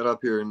use that up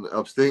here in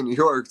upstate New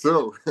York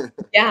too.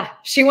 Yeah,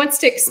 she wants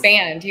to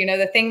expand.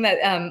 The thing that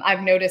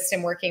I've noticed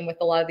in working with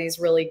a lot of these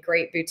really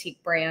great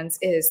boutique brands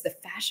is the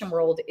fashion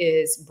world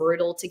is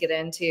brutal to get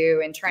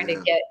into, and trying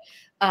to get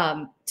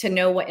to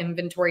know what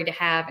inventory to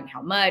have and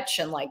how much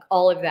and like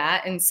all of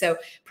that. And so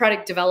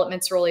product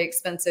development's really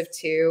expensive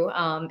too.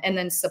 And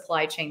then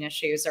supply chain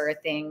issues are a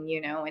thing,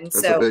 and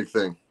that's a big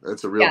thing.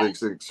 That's a real big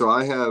thing. So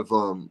I have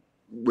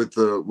with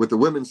the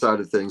women's side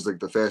of things, like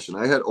the fashion,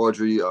 I had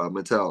Audrey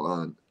Mattel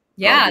on.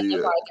 Yeah,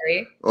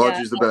 Audrey.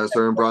 Audrey's the best.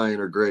 Her and Brian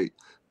are great.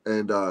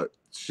 And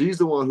she's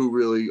the one who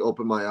really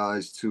opened my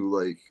eyes to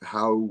like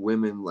how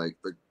women, like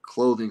the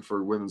clothing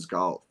for women's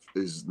golf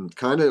is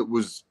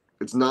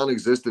it's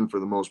non-existent for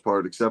the most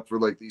part, except for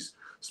like these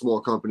small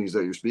companies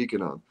that you're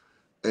speaking of.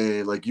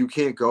 And like, you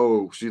can't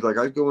go, she's like,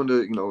 I'd go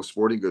into, a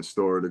sporting goods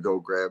store to go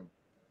grab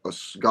a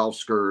golf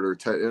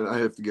skirt and I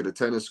have to get a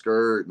tennis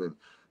skirt and then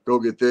go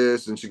get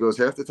this. And she goes,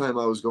 half the time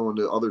I was going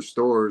to other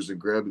stores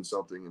and grabbing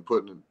something and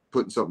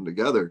putting something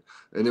together,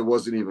 and it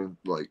wasn't even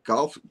like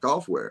golf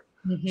wear.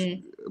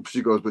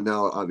 She goes, but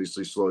now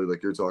obviously slowly,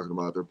 like you're talking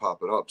about, they're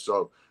popping up.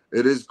 So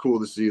it is cool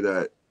to see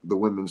that the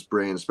women's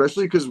brand,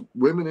 especially because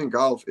women in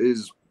golf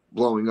is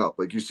blowing up.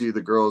 Like you see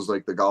the girls,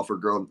 like the golfer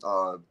girl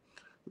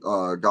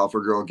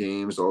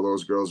games, all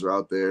those girls are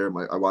out there.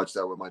 I watched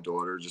that with my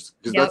daughter just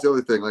because that's the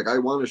other thing. Like I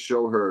want to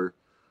show her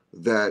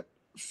that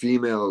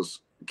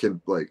females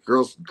can, like,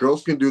 girls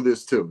can do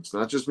this too. It's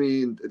not just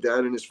me and dad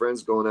and his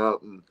friends going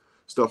out and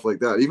stuff like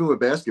that. Even with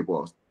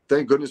basketball,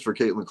 thank goodness for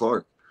Caitlin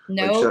Clark.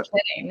 No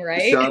kidding,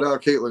 right? Shout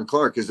out Caitlin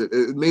Clark, because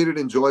it made it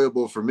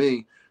enjoyable for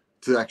me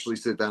to actually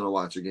sit down and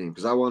watch a game,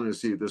 because I wanted to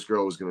see if this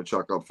girl was going to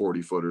chuck up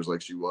 40-footers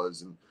like she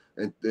was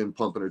and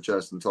pumping her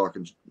chest and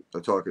talking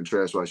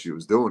trash while she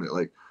was doing it.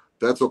 Like,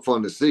 that's so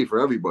fun to see for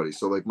everybody.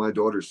 So like my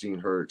daughter's seeing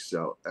her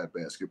excel at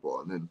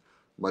basketball, and then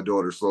my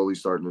daughter slowly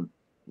starting to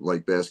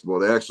like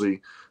basketball.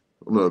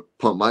 I'm going to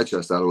pump my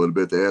chest out a little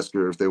bit to ask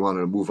her if they wanted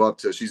to move up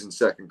to, she's in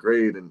 2nd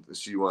grade, and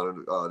they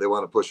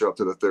want to push her up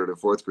to the 3rd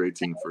or 4th grade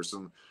team for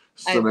some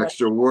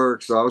extra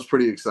work. So I was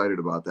pretty excited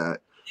about that.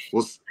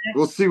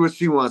 We'll see what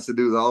she wants to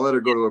do though. I'll let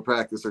her go to a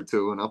practice or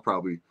two, and I'll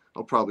probably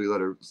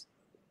let her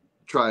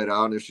try it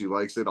out. And if she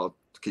likes it, I'll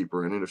keep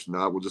her in it. If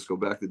not, we'll just go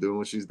back to doing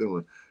what she's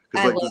doing.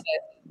 Because like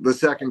the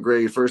 2nd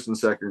grade, 1st and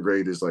 2nd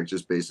grade is like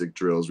just basic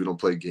drills. We don't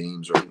play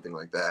games or anything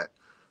like that.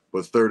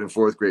 But 3rd and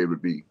 4th grade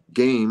would be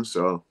games.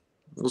 So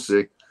we'll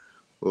see.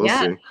 We'll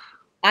see.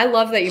 I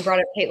love that you brought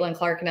up Caitlin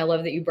Clark, and I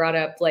love that you brought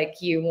up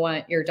like you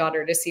want your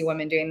daughter to see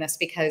women doing this,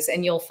 because,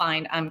 and you'll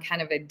find I'm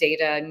kind of a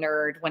data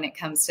nerd when it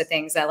comes to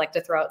things. I like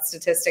to throw out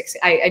statistics.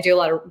 I do a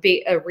lot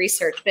of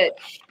research, but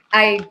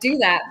I do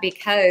that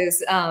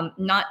because,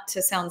 not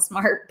to sound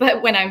smart,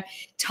 but when I'm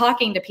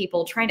talking to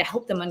people, trying to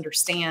help them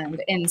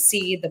understand and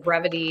see the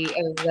brevity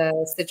of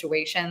the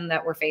situation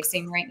that we're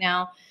facing right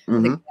now,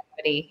 Mm-hmm.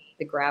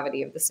 the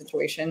gravity of the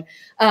situation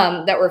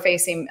that we're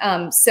facing.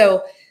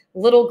 So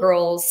little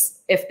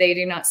girls, if they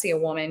do not see a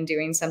woman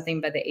doing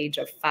something by the age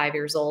of 5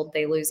 years old,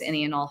 they lose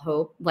any and all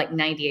hope. Like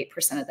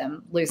 98% of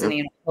them lose any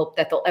and all hope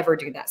that they'll ever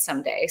do that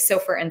someday. So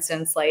for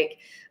instance, like,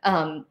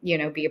 you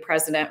know, be a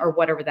president or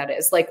whatever that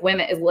is. Like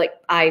women, like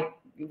I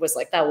was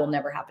like, that will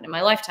never happen in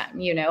my lifetime,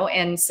 you know?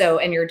 And so,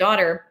 and your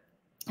daughter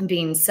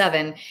being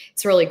 7,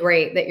 it's really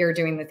great that you're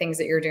doing the things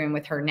that you're doing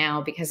with her now,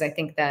 because I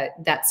think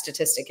that that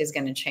statistic is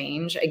going to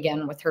change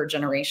again with her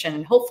generation,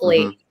 and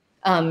hopefully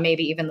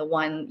maybe even the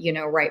one, you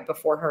know, right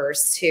before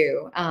hers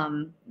too,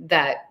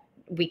 that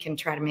we can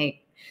try to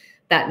make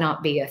that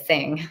not be a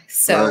thing.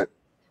 So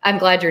I'm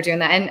glad you're doing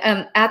that.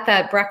 And at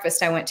that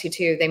breakfast I went to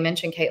too, they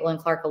mentioned Caitlin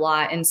Clark a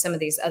lot and some of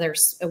these other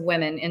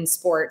women in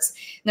sports.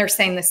 And they're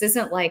saying this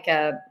isn't like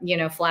a, you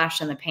know,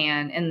 flash in the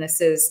pan. And this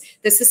is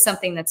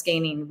something that's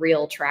gaining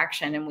real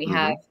traction. And we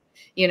have,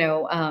 you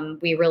know,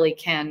 we really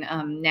can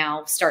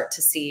now start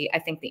to see, I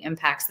think, the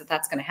impacts that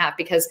that's going to have.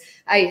 Because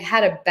I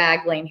had a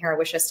bag laying here. I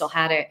wish I still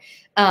had it.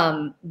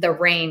 The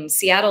rain.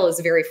 Seattle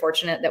is very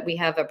fortunate that we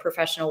have a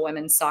professional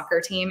women's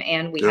soccer team,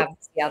 and we have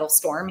the Seattle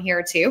Storm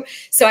here too.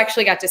 So I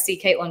actually got to see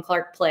Caitlin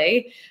Clark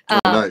play.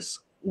 Nice.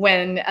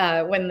 When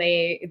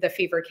the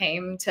Fever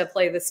came to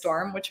play the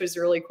Storm, which was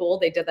really cool.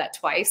 They did that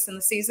twice in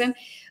the season.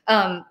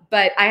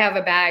 But I have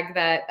a bag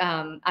that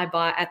I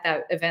bought at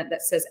that event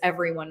that says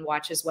everyone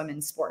watches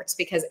women's sports,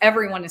 because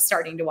everyone is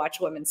starting to watch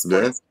women's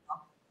sports.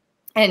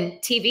 And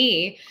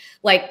TV,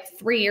 like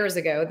 3 years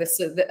ago, this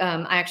is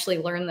I actually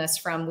learned this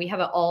from, we have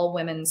an all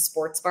women's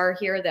sports bar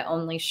here that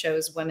only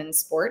shows women's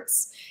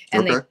sports,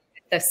 and they put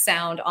the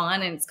sound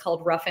on, and it's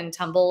called Rough and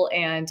Tumble.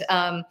 And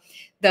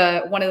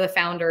one of the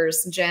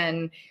founders,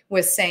 Jen,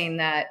 was saying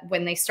that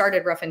when they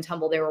started Rough and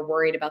Tumble, they were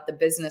worried about the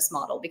business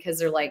model, because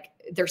they're like,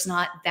 there's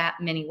not that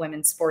many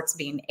women's sports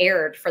being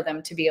aired for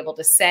them to be able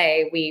to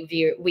say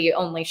we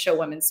only show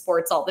women's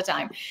sports all the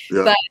time.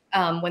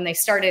 But when they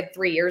started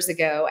 3 years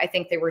ago, I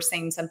think they were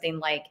saying something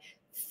like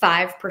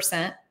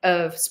 5%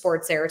 of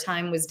sports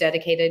airtime was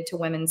dedicated to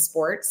women's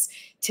sports.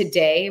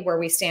 Today, where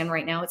we stand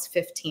right now, it's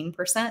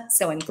 15%.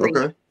 So in 3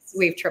 years,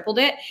 we've tripled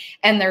it.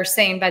 And they're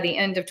saying by the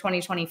end of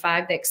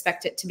 2025, they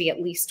expect it to be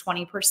at least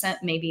 20%,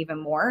 maybe even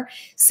more.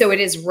 So it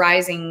is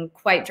rising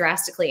quite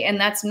drastically. And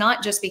that's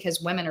not just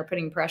because women are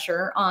putting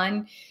pressure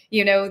on,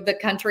 you know, the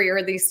country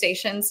or these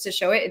stations to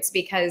show it. It's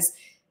because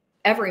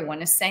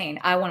everyone is saying,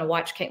 I want to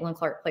watch Caitlin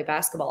Clark play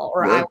basketball,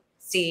 or I want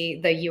to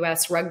see the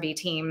U.S. rugby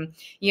team,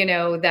 you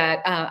know,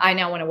 that I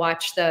now want to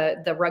watch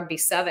the rugby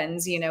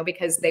sevens, you know,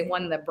 because they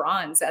won the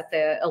bronze at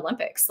the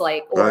Olympics,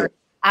 like, or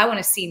I want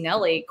to see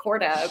Nelly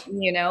Korda,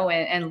 you know,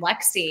 and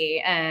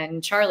Lexi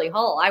and Charlie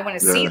Hull. I want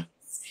to see this.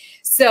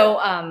 So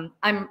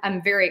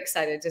I'm very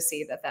excited to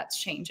see that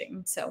that's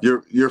changing. So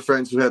your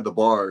friends who had the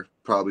bar,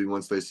 probably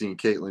once they seen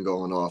Caitlin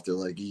going off, they're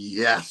like,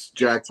 yes,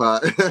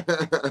 jackpot.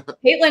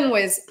 Caitlin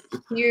was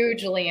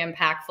hugely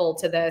impactful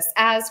to this,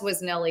 as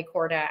was Nelly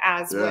Korda,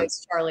 as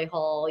was Charlie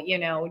Hull, you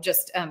know,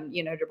 just,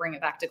 you know, to bring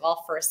it back to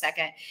golf for a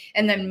second.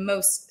 And then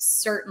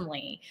most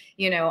certainly,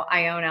 you know,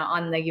 Iona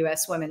on the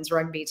U.S. women's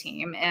rugby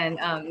team,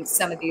 and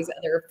some of these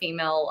other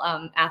female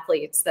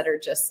athletes that are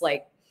just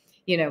like,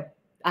 you know,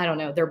 I don't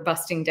know, they're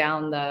busting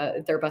down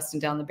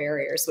the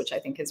barriers, which I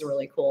think is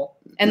really cool.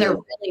 And they're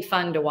really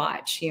fun to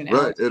watch, you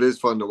know. Right. It is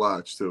fun to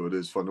watch too. It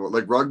is fun to watch.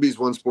 Like rugby's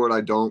one sport I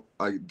don't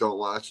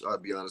watch. I'll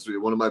be honest with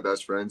you. One of my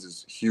best friends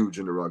is huge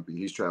into rugby.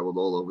 He's traveled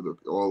all over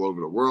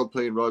the world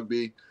playing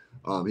rugby.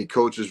 He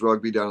coaches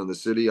rugby down in the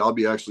city. I'll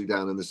be actually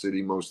down in the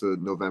city most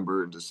of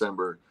November and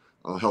December,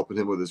 helping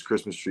him with his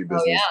Christmas tree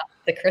business. Oh yeah,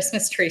 the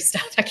Christmas tree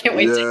stuff. I can't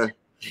wait to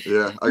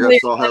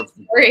I'll have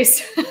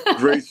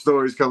great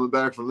stories coming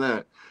back from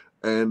that.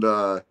 And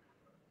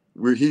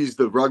he's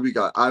the rugby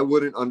guy. I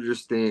wouldn't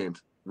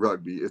understand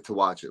rugby to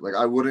watch it. Like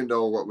I wouldn't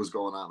know what was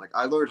going on. Like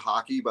I learned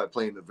hockey by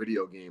playing the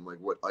video game, like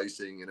what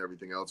icing and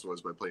everything else was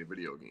by playing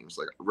video games.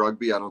 Like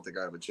rugby, I don't think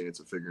I have a chance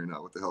of figuring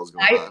out what the hell's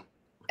going on.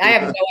 I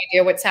have no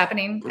idea what's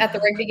happening at the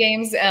rugby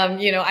games.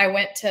 You know, I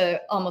went to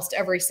almost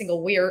every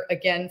single, we're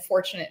again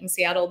fortunate in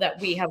Seattle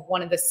that we have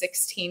one of the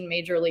 16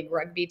 major league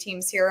rugby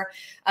teams here.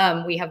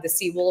 We have the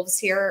Seawolves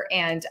here,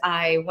 and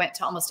I went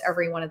to almost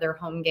every one of their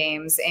home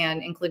games,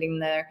 and including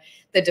the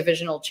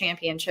divisional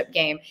championship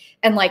game.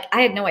 And like,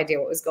 I had no idea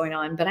what was going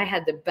on, but I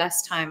had the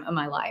best time of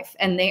my life.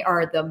 And they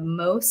are the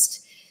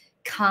most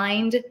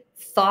kind,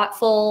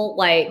 thoughtful,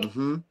 like,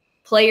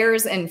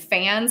 players and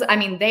fans. I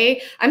mean,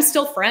 I'm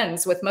still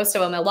friends with most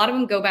of them. A lot of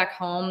them go back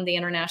home. The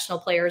international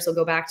players will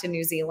go back to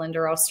New Zealand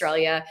or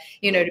Australia,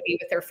 you know, to be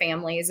with their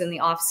families in the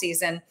off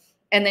season.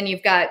 And then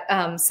you've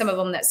got some of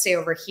them that stay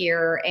over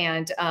here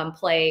and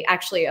play.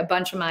 Actually, a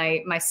bunch of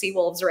my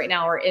Seawolves right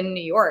now are in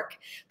New York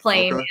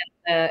playing.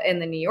 in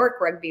the New York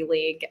Rugby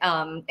League.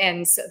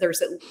 And so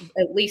there's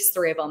at least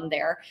 3 of them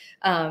there.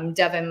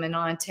 Devin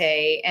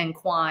Minante and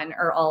Quan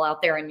are all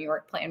out there in New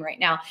York playing right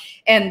now.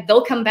 And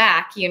they'll come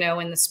back, you know,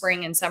 in the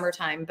spring and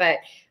summertime. But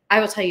I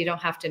will tell you, you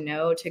don't have to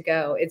know to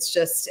go. It's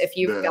just, if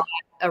you've got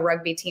a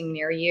rugby team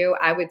near you,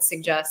 I would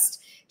suggest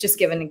just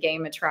giving a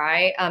game a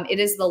try. It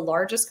is the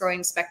largest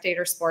growing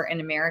spectator sport in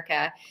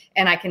America,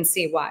 and I can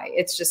see why.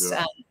 It's just,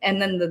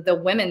 and then the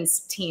women's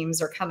teams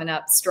are coming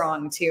up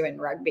strong too in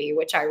rugby,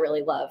 which I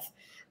really love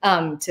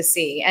to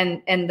see.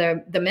 And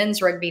the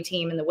men's rugby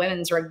team and the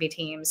women's rugby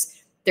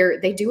teams,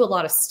 they do a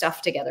lot of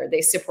stuff together.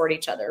 They support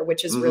each other,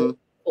 which is really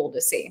cool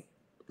to see.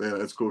 Yeah,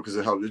 that's cool because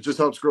it just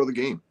helps grow the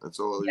game. That's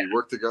all. You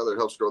work together, it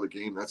helps grow the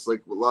game. That's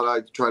like a lot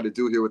I try to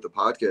do here with the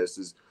podcast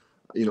is,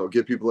 you know,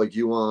 get people like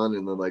you on,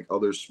 and then like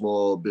other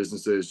small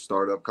businesses,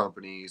 startup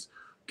companies,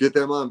 get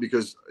them on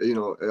because, you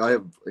know,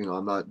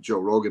 I'm not Joe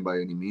Rogan by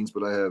any means,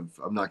 but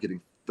I'm not getting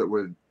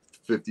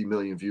 50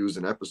 million views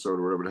an episode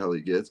or whatever the hell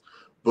he gets,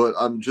 but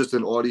I'm just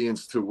an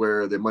audience to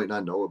where they might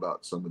not know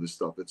about some of the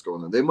stuff that's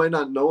going on. They might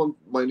not know,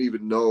 might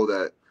even know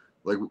that,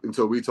 like,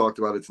 until we talked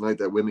about it tonight,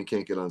 that women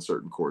can't get on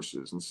certain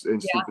courses and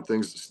stupid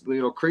things,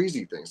 you know,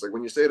 crazy things. Like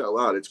when you say it out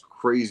loud, it's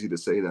crazy to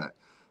say that.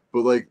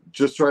 But like,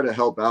 just try to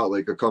help out,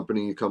 like a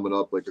company coming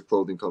up, like a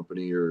clothing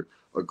company or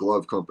a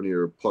glove company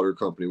or a putter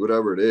company,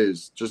 whatever it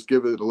is. Just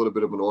give it a little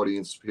bit of an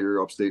audience here,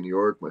 upstate New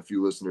York, my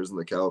few listeners in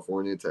the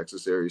California,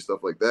 Texas area, stuff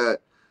like that,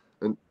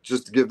 and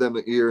just to give them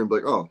an ear and be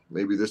like, oh,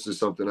 maybe this is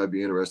something I'd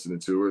be interested in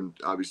too. And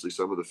obviously,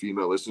 some of the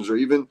female listeners, or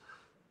even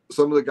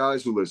some of the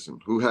guys who listen,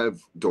 who have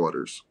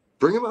daughters,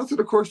 bring them out to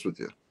the course with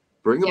you.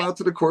 Bring them out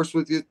to the course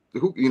with you.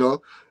 Who, you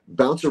know,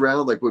 bounce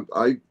around. Like what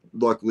I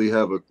luckily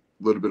have a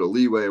little bit of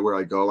leeway where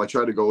I go. I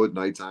try to go at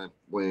nighttime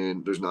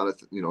when there's not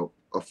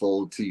a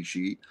full tee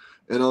sheet,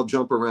 and I'll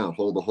jump around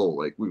hole to hole.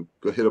 Like we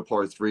go hit a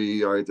par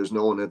 3. All right, there's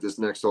no one at this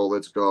next hole.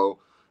 Let's go.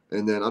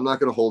 And then I'm not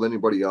going to hold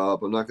anybody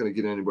up. I'm not going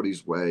to get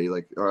anybody's way.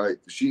 Like, all right,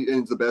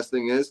 and the best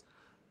thing is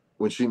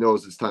when she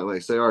knows it's time,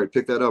 like say, all right,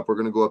 pick that up. We're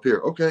going to go up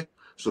here. Okay.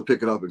 So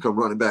pick it up and come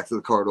running back to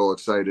the cart all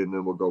excited, and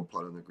then we'll go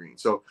putt on the green.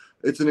 So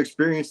it's an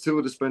experience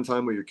too to spend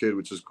time with your kid,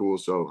 which is cool.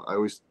 So I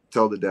always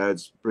tell the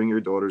dads, bring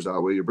your daughters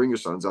out with you, bring your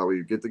sons out with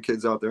you, get the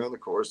kids out there on the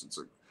course.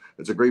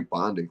 It's a great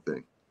bonding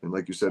thing. And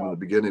like you said in the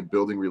beginning,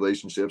 building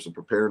relationships and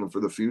preparing them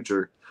for the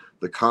future,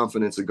 the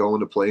confidence of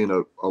going to play in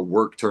a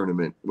work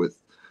tournament with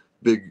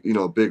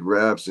big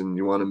reps, and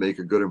you want to make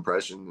a good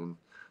impression and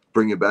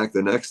bring it back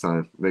the next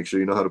time. Make sure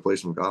you know how to play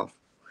some golf.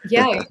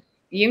 Yeah.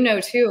 You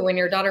know, too, when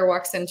your daughter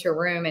walks into a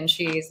room and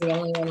she's the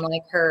only one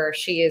like her,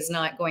 she is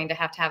not going to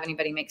have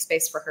anybody make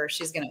space for her.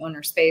 She's going to own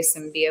her space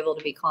and be able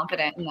to be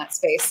confident in that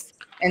space.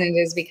 And it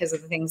is because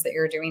of the things that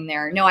you're doing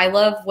there. No, I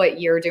love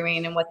what you're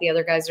doing and what the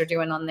other guys are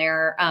doing on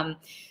their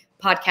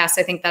podcast.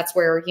 I think that's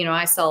where, you know,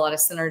 I saw a lot of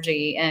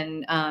synergy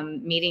in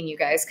meeting you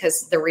guys,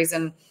 because the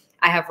reason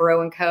I have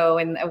Rho & Co.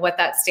 and what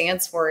that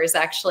stands for is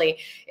actually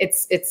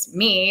it's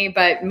me,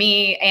 but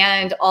me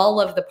and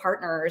all of the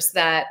partners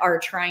that are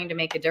trying to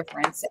make a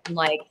difference. And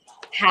like,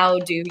 how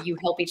do you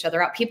help each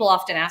other out? People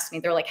often ask me,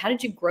 they're like, how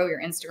did you grow your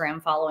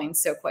Instagram following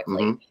so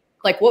quickly?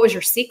 Like, what was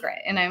your secret?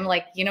 And I'm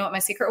like, you know what my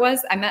secret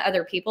was? I met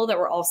other people that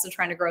were also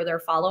trying to grow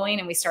their following,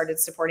 and we started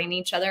supporting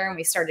each other, and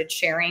we started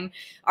sharing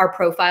our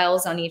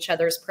profiles on each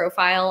other's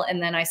profile. And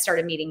then I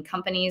started meeting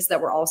companies that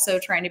were also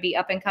trying to be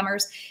up and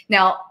comers.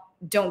 Now,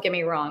 don't get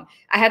me wrong,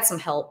 I had some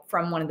help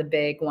from one of the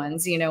big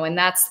ones, you know, and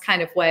that's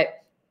kind of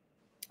what,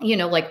 you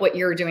know, like what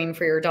you're doing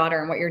for your daughter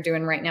and what you're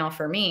doing right now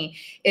for me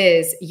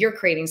is you're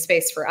creating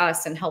space for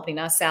us and helping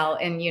us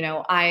out. And, you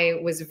know, I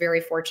was very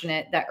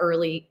fortunate that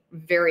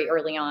very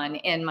early on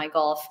in my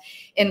golf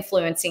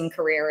influencing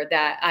career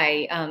that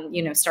I,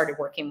 you know, started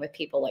working with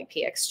people like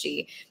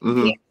PXG.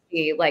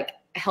 PXG like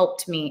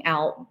helped me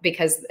out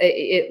because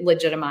it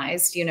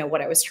legitimized, you know,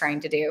 what I was trying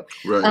to do.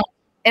 Right.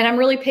 And I'm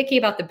really picky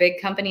about the big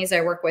companies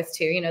I work with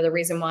too. You know, the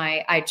reason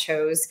why I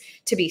chose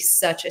to be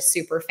such a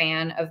super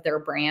fan of their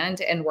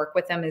brand and work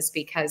with them is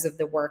because of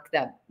the work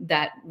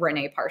that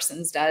Renee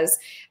Parsons does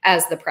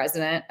as the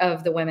president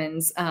of the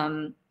women's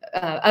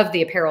of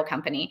the apparel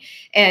company.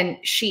 And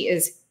she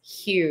is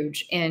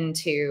huge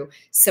into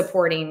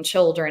supporting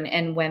children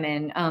and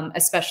women,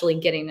 especially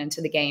getting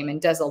into the game,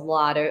 and does a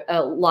lot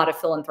of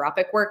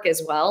philanthropic work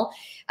as well.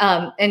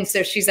 And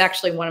so she's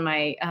actually one of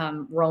my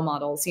role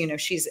models. You know,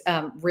 she's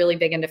really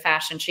big into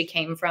fashion. She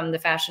came from the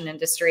fashion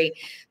industry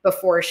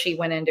before she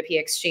went into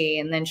PXG,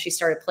 and then she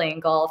started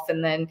playing golf.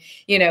 And then,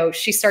 you know,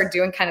 she started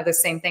doing kind of the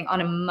same thing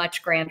on a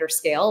much grander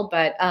scale.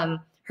 But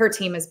her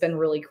team has been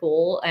really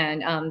cool.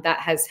 And that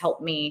has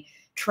helped me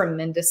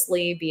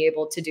tremendously be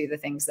able to do the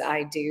things that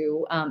I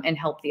do and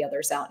help the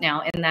others out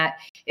now. And that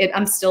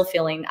I'm still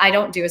feeling, I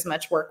don't do as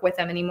much work with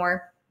them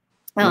anymore.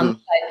 But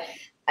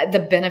the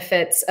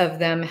benefits of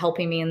them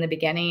helping me in the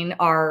beginning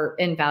are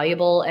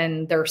invaluable,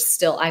 and they're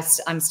still,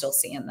 I'm still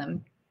seeing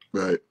them.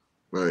 Right.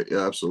 Right.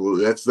 Yeah,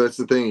 absolutely. That's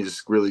the thing. You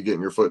just really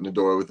getting your foot in the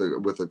door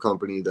with a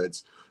company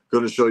that's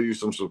going to show you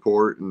some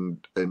support and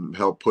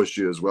help push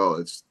you as well.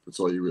 It's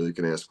all you really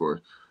can ask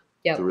for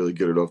to really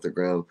get it off the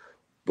ground.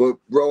 But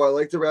Ro, I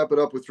like to wrap it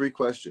up with 3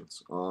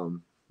 questions,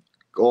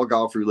 all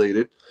golf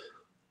related.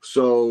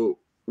 So,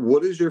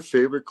 what is your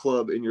favorite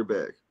club in your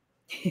bag?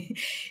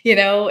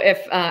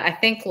 If I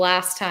think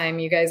last time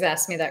you guys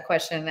asked me that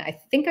question, I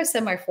think I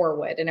said my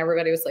 4-wood, and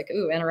everybody was like,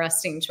 "Ooh,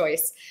 interesting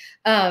choice."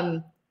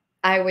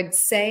 I would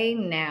say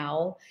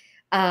now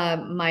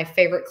my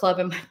favorite club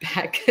in my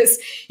bag, because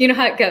you know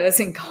how it goes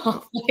in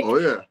golf. Oh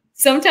yeah.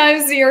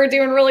 Sometimes you're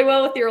doing really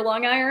well with your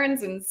long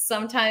irons, and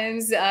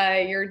sometimes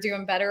you're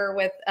doing better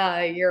with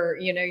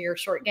your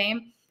short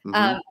game.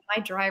 Mm-hmm.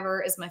 My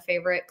driver is my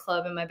favorite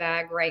club in my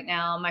bag right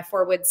now. My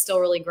 4-wood's still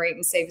really great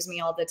and saves me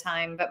all the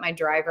time, but my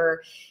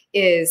driver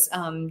is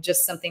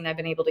just something I've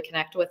been able to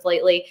connect with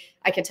lately.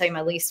 I can tell you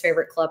my least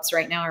favorite clubs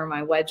right now are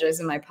my wedges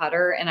and my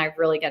putter, and I've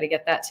really got to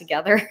get that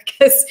together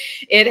because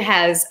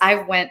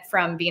I went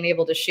from being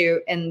able to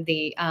shoot in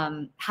the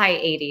high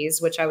 80s,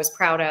 which I was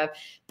proud of,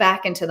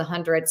 back into the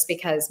hundreds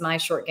because my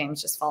short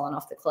game's just fallen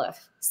off the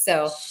cliff.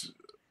 So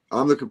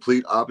I'm the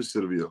complete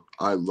opposite of you.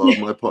 I love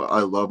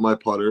my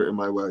putter and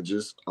my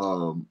wedges.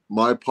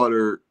 My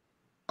putter,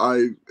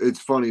 it's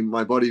funny.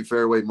 My buddy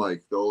Fairway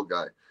Mike, the old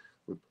guy,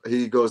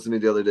 he goes to me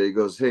the other day. He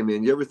goes, "Hey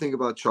man, you ever think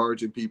about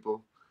charging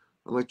people?"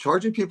 I'm like,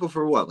 "Charging people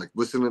for what?" Like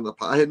listening to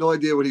I had no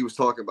idea what he was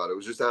talking about. It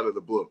was just out of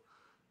the blue,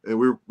 and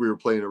we were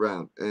playing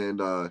around,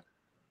 and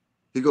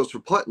he goes, "For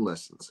putting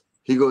lessons."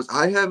 He goes,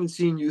 "I haven't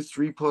seen you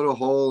 3-putt a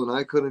hole, and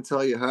I couldn't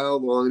tell you how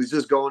long." And he's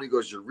just going. He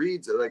goes, "Your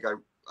reads like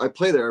I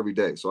play there every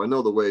day, so I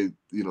know the way,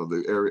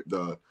 the area,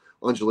 the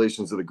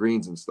undulations of the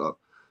greens and stuff."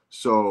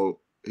 So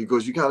he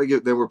goes, "You got to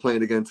get." Then we're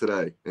playing again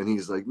today, and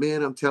he's like,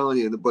 "Man, I'm telling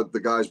you." But the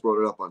guys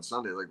brought it up on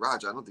Sunday, like,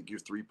 "Raj, I don't think you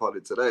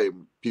 3-putted today."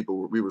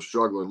 We were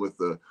struggling with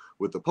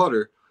the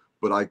putter,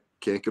 but I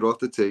can't get off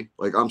the tee.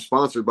 Like I'm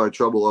sponsored by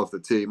Trouble Off the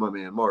Tee, my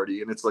man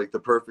Marty, and it's like the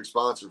perfect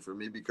sponsor for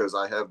me because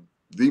I have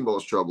the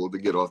most trouble to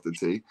get off the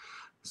tee.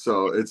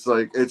 So it's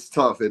like it's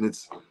tough, and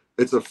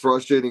it's a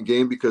frustrating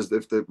game because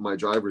if my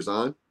driver's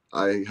on,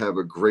 I have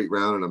a great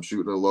round and I'm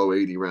shooting a low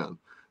 80 round.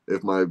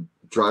 If my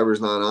driver's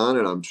not on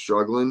and I'm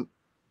struggling,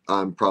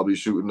 I'm probably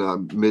shooting a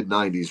mid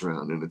 90s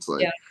round. And it's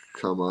like, yeah.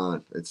 come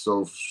on. It's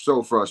so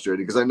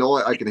frustrating because I know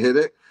I can hit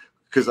it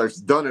because I've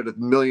done it a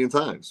million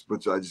times,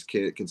 but I just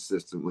can't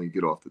consistently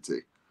get off the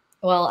tee.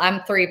 Well, I'm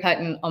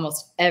 3-putting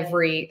almost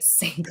every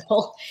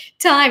single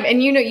time.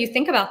 And, you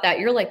think about that,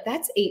 you're like,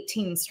 that's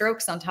 18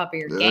 strokes on top of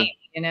your Yeah.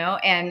 game,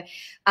 and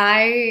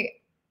I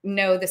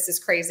know this is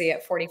crazy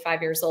at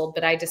 45 years old,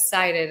 but I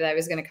decided I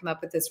was going to come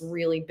up with this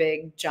really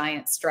big,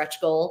 giant stretch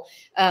goal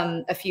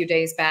a few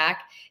days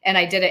back. And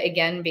I did it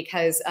again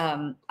because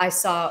I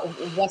saw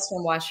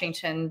Western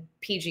Washington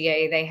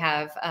PGA. They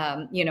have,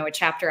 a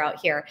chapter out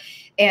here,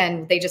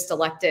 and they just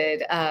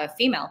elected a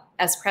female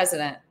as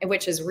president,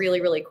 which is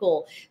really, really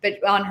cool.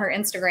 But on her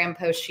Instagram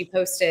post, she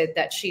posted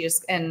that she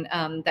just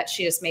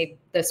made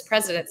this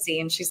presidency,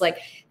 and she's like,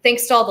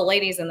 "Thanks to all the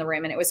ladies in the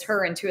room," and it was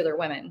her and 2 other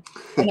women,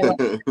 and there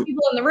were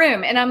people in the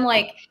room, and I'm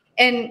like,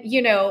 and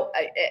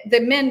the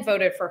men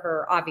voted for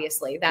her.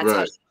 Obviously, that's right.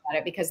 how she got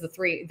it because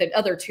the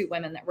other 2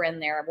 women that were in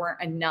there weren't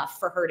enough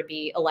for her to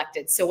be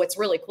elected. So what's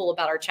really cool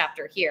about our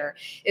chapter here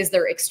is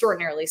they're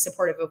extraordinarily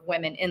supportive of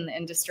women in the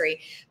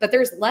industry, but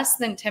there's less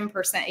than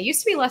 10%. It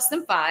used to be less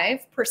than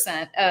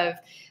 5% of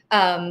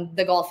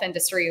the golf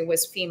industry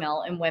was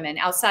female and women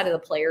outside of the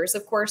players,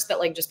 of course, but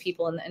like just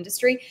people in the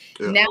industry.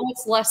 Yeah. Now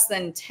it's less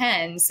than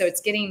 10. So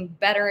it's getting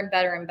better and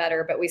better and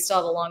better, but we still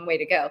have a long way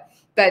to go.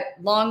 But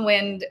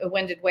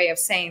long-winded way of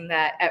saying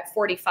that at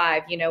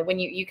 45, when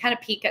you kind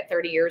of peak at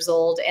 30 years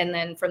old, and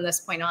then from this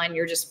point on,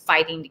 you're just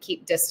fighting to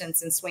keep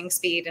distance and swing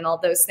speed and all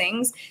those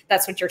things.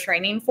 That's what you're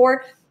training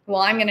for.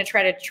 Well, I'm going to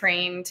try to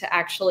train to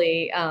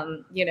actually,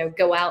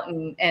 go out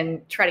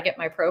and try to get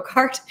my pro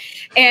card.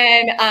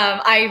 And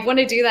I want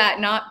to do that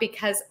not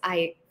because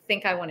I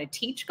think I want to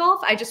teach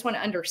golf. I just want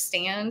to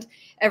understand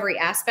every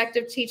aspect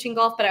of teaching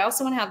golf, but I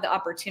also want to have the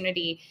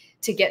opportunity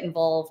to get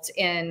involved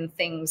in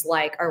things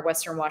like our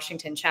Western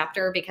Washington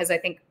chapter, because I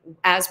think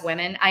as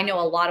women, I know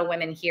a lot of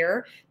women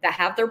here that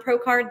have their pro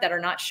card that are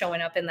not showing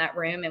up in that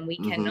room, and we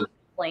cannot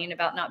complain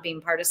about not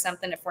being part of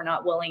something if we're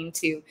not willing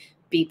to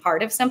be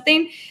part of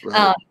something.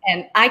 Right.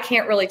 And I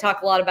can't really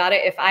talk a lot about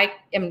it if I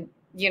am,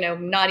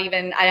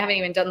 I haven't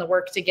even done the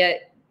work to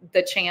get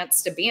the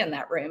chance to be in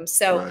that room.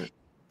 So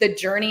the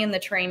journey and the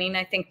training,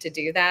 I think, to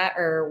do that,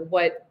 or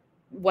what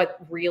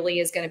really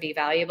is going to be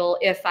valuable.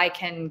 If I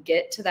can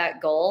get to that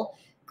goal,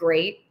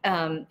 great.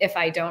 If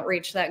I don't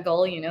reach that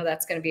goal,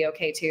 that's going to be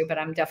okay too, but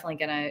I'm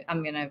definitely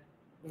I'm going to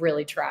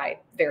really try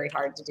very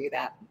hard to do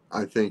that.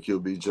 I think you'll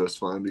be just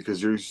fine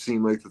because you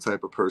seem like the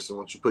type of person,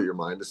 once you put your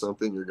mind to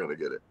something, you're going to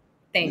get it.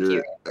 Thank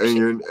you.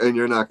 And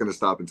you're not going to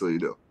stop until you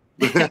do.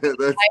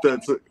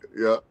 that's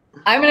yeah.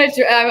 I'm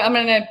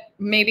gonna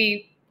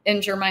maybe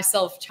injure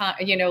myself.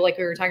 Like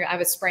we were talking, I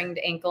have a sprained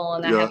ankle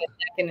and I have a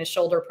neck and a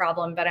shoulder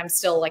problem, but I'm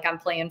still like, I'm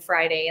playing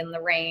Friday in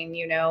the rain,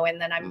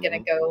 and then I'm gonna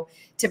go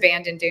to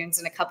Bandon Dunes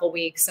in a couple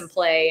weeks and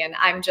play, and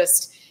I'm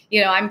just,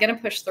 I'm gonna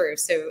push through.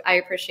 So I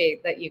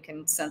appreciate that you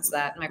can sense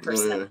that in my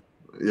personality.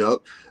 Yep.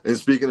 And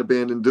speaking of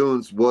abandoned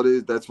dunes,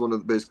 that's one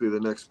of basically the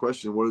next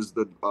question. What is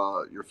the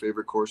your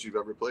favorite course you've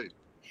ever played?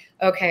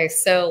 Okay,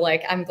 so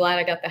like I'm glad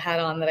I got the hat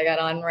on that I got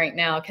on right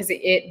now because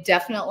it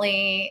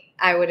definitely,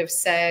 I would have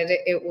said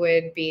it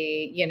would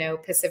be,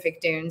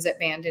 Pacific Dunes at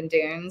Bandon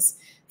Dunes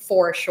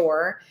for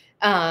sure.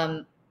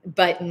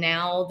 But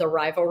now the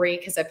rivalry,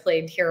 because I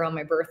played here on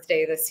my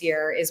birthday this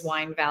year, is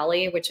Wine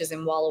Valley, which is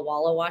in Walla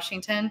Walla,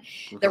 Washington.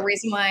 Okay. The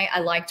reason why I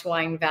liked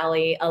Wine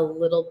Valley a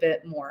little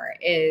bit more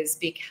is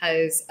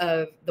because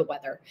of the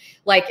weather.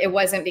 Like it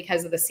wasn't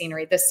because of the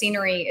scenery. The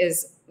scenery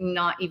is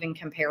not even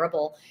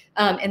comparable.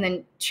 And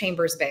then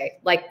Chambers Bay,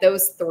 like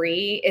those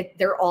three,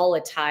 they're all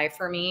a tie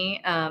for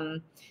me.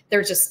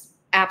 They're just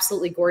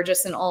absolutely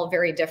gorgeous and all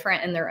very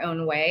different in their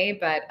own way.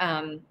 But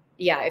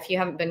yeah, if you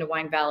haven't been to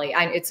Wine Valley,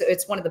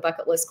 it's one of the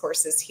bucket list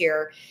courses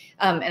here.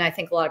 And I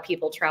think a lot of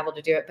people travel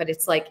to do it, but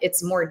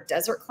it's more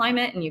desert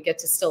climate and you get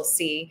to still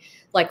see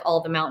like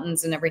all the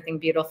mountains and everything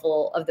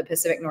beautiful of the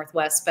Pacific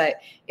Northwest. But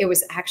it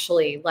was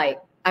actually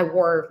like, I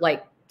wore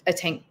like a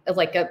tank,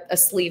 like a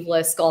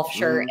sleeveless golf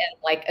shirt and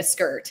like a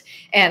skirt.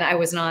 And I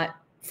was not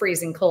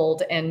freezing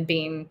cold and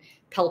being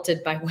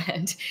pelted by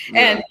wind.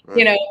 And,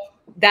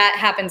 that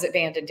happens at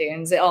Bandon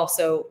Dunes. It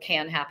also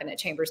can happen at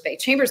Chambers Bay.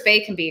 Chambers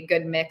Bay can be a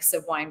good mix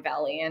of Wine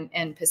Valley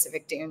and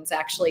Pacific Dunes,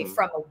 actually,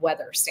 from a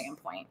weather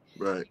standpoint.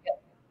 Right.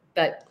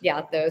 But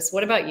yeah, those.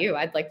 What about you?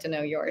 I'd like to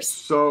know yours.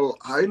 So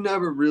I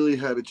never really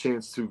had a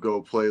chance to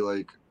go play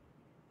like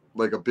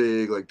a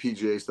big like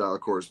PGA style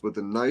course, but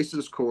the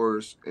nicest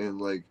course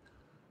and like,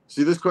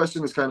 see, this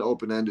question is kind of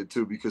open ended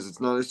too because it's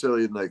not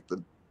necessarily like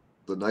the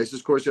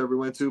nicest course you ever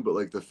went to, but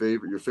like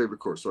your favorite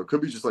course. So it could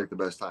be just like the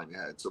best time you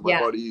had. So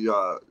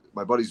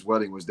my buddy's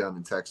wedding was down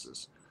in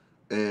Texas,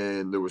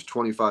 and there was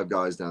 25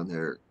 guys down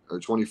there,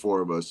 or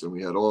 24 of us, and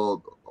we had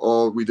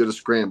we did a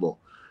scramble,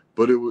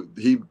 but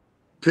he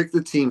picked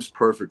the teams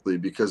perfectly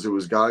because it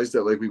was guys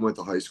that like we went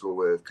to high school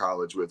with,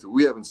 college with, who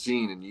we haven't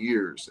seen in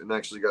years, and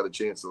actually got a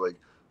chance to like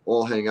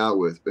all hang out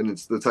with. And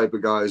it's the type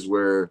of guys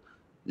where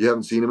you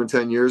haven't seen them in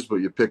 10 years, but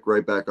you pick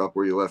right back up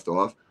where you left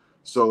off.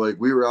 So like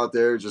we were out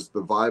there, just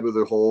the vibe of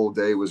the whole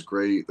day was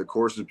great. The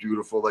course is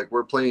beautiful. Like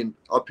we're playing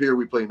up here,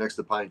 we play next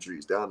to pine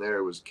trees. Down there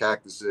it was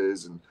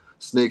cactuses and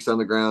snakes on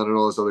the ground and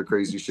all this other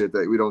crazy shit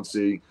that we don't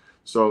see.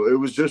 So it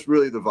was just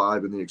really the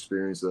vibe and the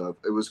experience of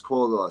it. Was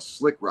called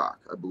Slick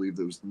Rock, I believe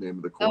that was the name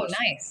of the course.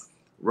 Oh, nice.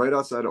 Right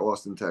outside of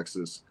Austin,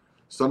 Texas.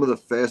 Some of the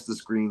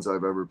fastest greens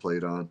I've ever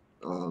played on.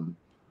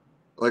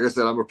 Like I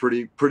said, I'm a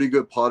pretty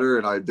good putter,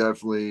 and I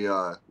definitely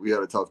we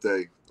had a tough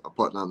day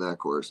putting on that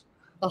course.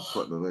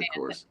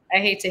 Course. I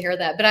hate to hear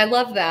that, but I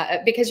love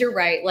that because you're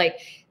right.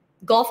 Like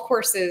golf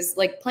courses,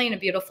 like playing a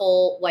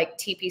beautiful like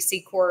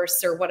TPC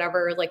course or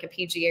whatever, like a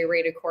PGA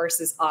rated course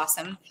is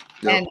awesome.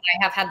 Yep. And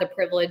I have had the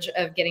privilege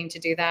of getting to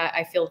do that.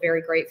 I feel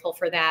very grateful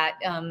for that.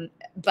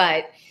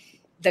 But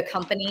the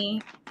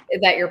company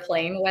that you're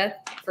playing with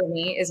for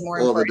me is more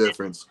important. All the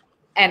difference.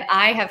 And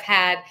I have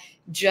had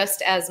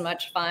just as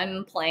much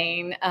fun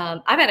playing.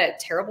 I've had a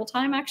terrible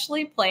time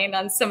actually playing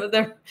on some of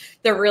the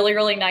really,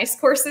 really nice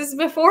courses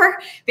before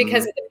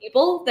because of the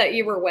people that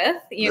you were with,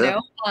 you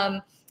know.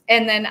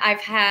 And then I've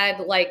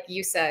had, like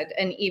you said,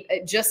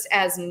 just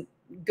as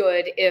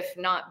good, if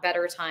not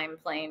better time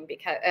playing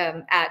because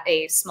at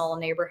a small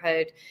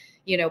neighborhood,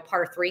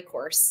 par 3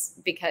 course,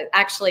 because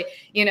actually,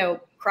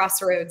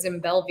 Crossroads in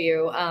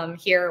Bellevue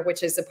here,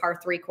 which is a par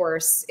 3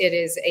 course, it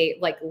is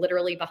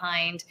literally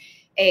behind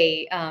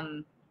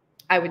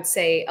I would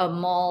say a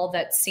mall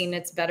that's seen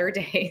its better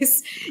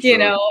days,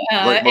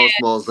 like most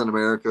malls in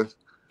America.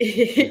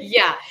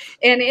 Yeah.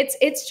 And it's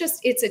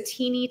a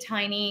teeny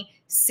tiny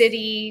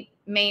city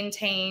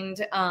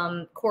maintained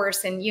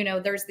course. And,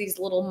 there's these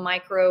little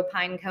micro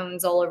pine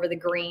cones all over the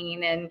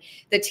green, and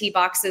the tee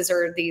boxes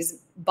are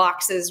these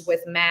boxes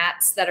with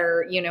mats that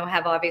are,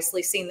 have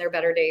obviously seen their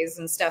better days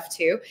and stuff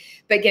too.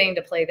 But getting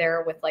to play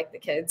there with like the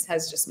kids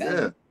has just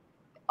been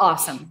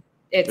awesome.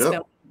 It's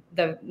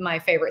been my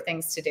favorite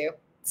things to do.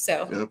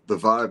 So the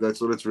vibe, that's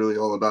what it's really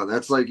all about. And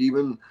that's like,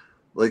 even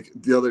like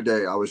the other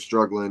day I was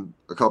struggling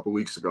a couple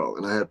weeks ago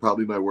and I had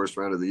probably my worst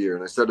round of the year.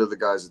 And I said to the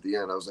guys at the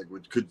end, I was like,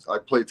 I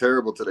played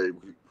terrible today.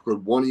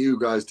 Could one of you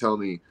guys tell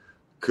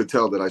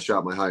that I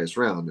shot my highest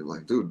round? And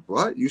like, dude,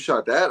 what? You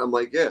shot that? I'm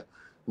like, yeah.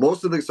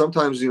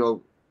 Sometimes,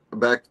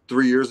 back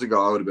 3 years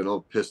ago, I would have been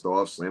all pissed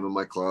off, slamming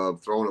my club,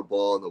 throwing a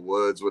ball in the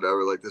woods,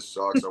 whatever. Like, this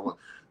sucks. I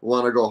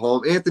want to go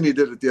home. Anthony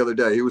did it the other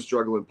day. He was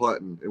struggling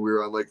putting, and we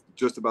were on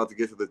just about to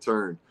get to the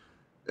turn.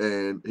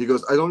 And he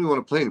goes, I don't even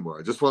want to play anymore.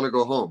 I just want to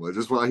go home. I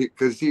just want,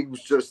 because he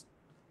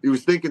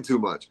was thinking too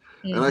much.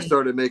 And I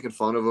started making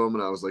fun of him.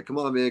 And I was like, come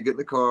on, man, get in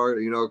the car,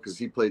 because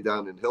he played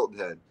down in Hilton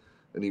Head.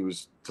 And he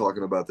was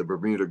talking about the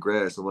Bermuda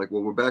grass. I'm like,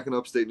 well, we're back in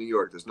upstate New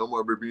York. There's no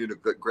more Bermuda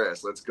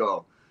grass. Let's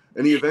go.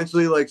 And he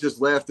eventually just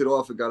laughed it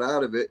off and got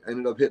out of it.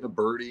 Ended up hitting a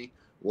birdie,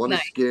 won a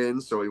skin.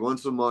 So he won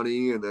some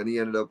money. And then he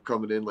ended up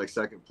coming in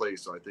second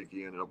place. So I think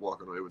he ended up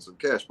walking away with some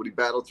cash. But he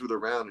battled through the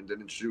round and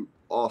didn't shoot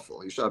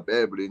awful. He shot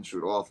bad, but he didn't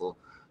shoot awful.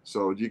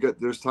 So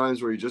there's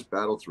times where you just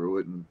battle through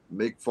it and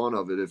make fun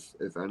of it,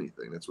 if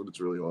anything. That's what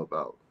it's really all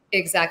about.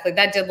 Exactly.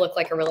 That did look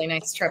like a really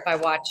nice trip. I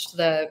watched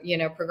the,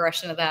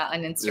 progression of that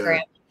on Instagram.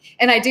 Yeah.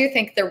 And I do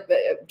think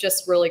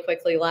just really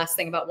quickly, last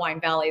thing about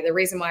Wine Valley, the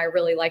reason why I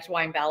really liked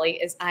Wine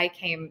Valley is I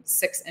came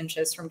 6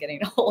 inches from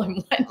getting a hole in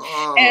one.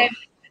 Oh. And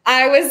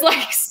I was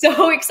like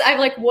so excited. I'm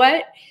like,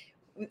 what?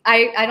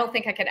 I don't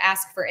think I could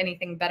ask for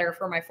anything better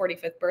for my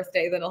 45th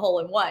birthday than a hole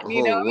in one. A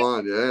hole in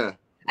one, yeah.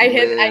 I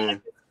hit this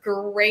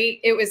great,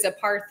 it was a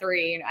par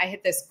 3, and I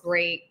hit this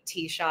great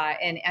tee shot.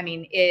 And I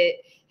mean,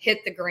 it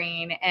hit the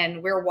green,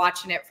 and we're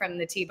watching it from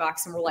the tee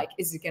box, and we're like,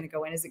 is it going to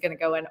go in? Is it going to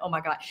go in? Oh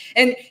my God.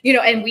 And,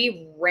 and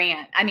we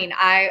ran. I mean,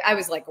 I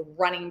was like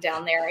running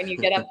down there, and you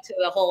get up to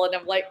the hole, and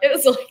I'm like, it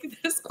was like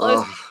this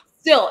close.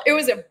 Still, it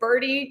was a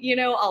birdie,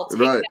 I'll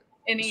take it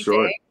any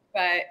day.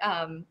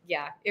 But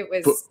yeah, it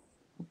was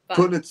fun.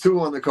 Putting a 2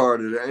 on the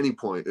card at any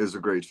point is a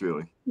great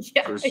feeling.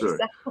 Yeah, for sure.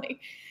 Exactly.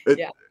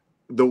 Yeah.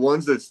 The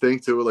ones that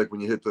stink too, like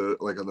when you hit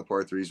on the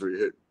par 3s where you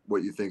hit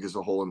what you think is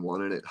a hole in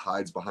one and it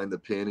hides behind the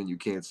pin and you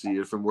can't see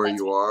it from where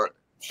you are.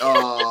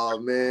 Oh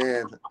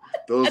man,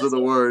 those are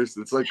the worst.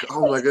 It's like,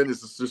 oh my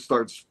goodness, it just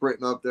starts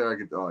sprinting up there.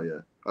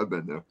 I've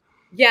been there.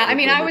 Yeah, I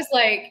mean, I was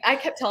like, I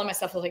kept telling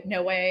myself, I was like,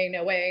 no way,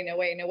 no way, no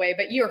way, no way.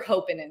 But you're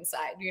hoping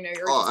inside, you're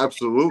just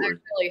absolutely. Like, I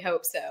really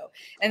hope so.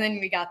 And then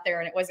we got there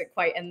and it wasn't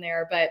quite in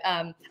there. But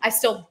I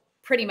still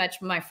pretty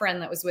much, my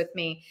friend that was with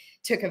me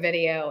took a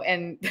video,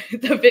 and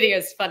the video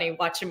is funny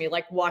watching me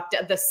like walk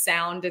down the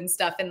sound and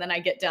stuff. And then I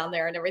get down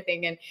there and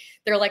everything. And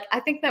they're like, I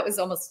think that was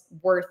almost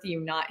worth you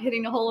not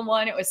hitting a hole in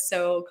one. It was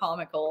so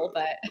comical,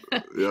 but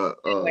yeah.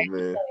 Anyway, oh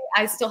man.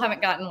 I still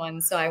haven't gotten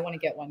one, so I want to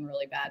get one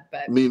really bad.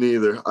 But me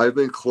neither. I've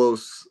been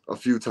close a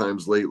few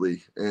times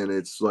lately, and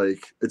it's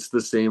like it's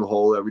the same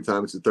hole every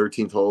time. It's the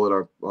 13th hole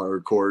at our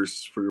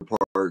course for your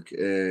park,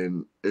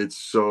 and it's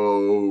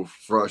so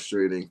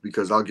frustrating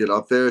because I'll get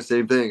up there,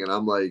 same thing, and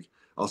I'm like,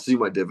 I'll see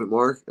my divot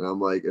mark, and I'm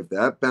like, if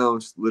that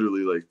bounced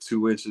literally like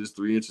 2 inches,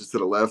 3 inches to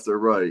the left or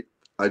right,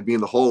 I'd be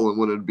in the hole and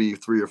wouldn't be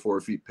 3 or 4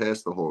 feet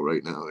past the hole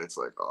right now. It's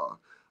like,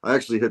 I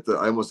actually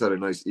I almost had a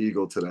nice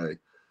eagle today.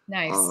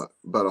 Nice.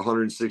 About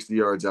 160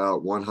 yards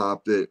out, one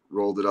hopped it,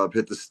 rolled it up,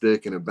 hit the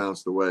stick, and it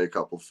bounced away a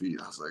couple feet.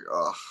 I was like,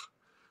 a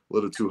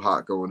little too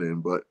hot going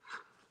in, but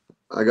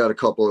I got a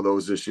couple of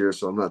those this year,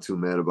 so I'm not too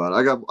mad about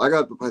it.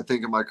 I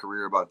think in my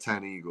career about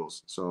 10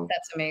 eagles. So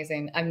that's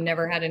amazing. I've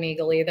never had an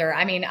eagle either.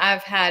 I mean,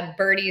 I've had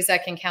birdies I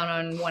can count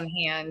on one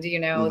hand.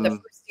 The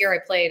first year I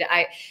played,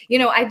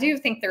 I do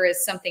think there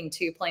is something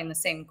to playing the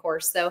same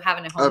course, though,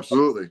 having a home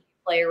absolutely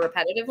play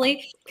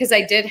repetitively, because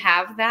I did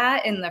have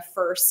that in the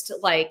first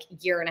like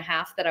year and a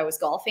half that I was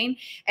golfing,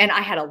 and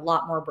I had a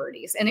lot more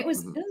birdies, and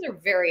those are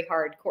very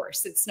hard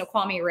course. It's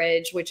Snoqualmie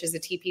Ridge, which is a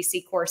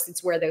TPC course.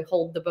 It's where they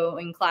hold the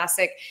Boeing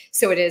Classic,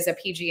 so it is a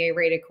PGA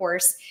rated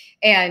course.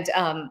 And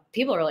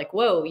people are like,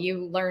 whoa,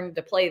 you learned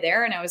to play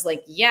there? And I was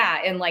like,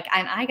 yeah. And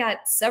I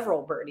got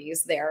several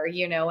birdies there,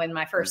 in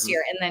my first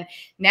year. And then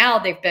now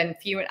they've been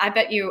few. I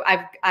bet you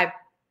I've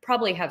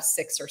probably have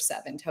 6 or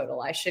 7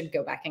 total. I should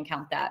go back and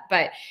count that.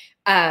 But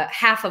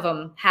half of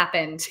them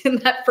happened in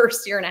that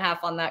first year and a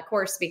half on that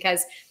course,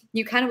 because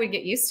you kind of would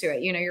get used to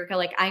it. You're kind of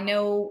like, I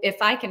know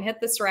if I can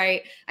hit this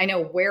right, I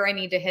know where I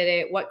need to hit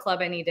it, what club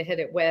I need to hit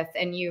it with.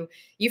 And you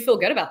feel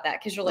good about that,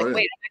 because you're like,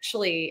 wait,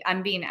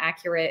 I'm being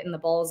accurate and the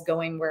ball is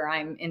going where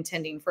I'm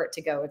intending for it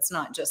to go. It's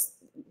not just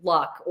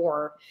luck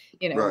or,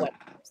 whatever.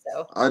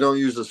 So I don't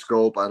use a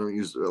scope. I don't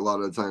use a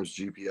lot of the times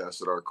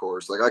GPS at our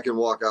course. Like I can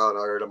walk out,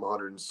 I heard I'm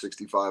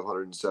 165,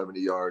 170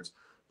 yards,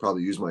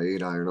 probably use my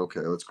 8-iron.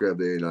 Okay, let's grab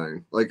the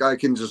 8-iron. Like I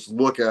can just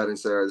look at it and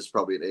say, all right, this is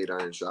probably an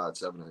 8-iron shot,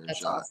 7-iron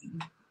shot. Awesome.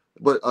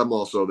 But I'm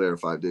also there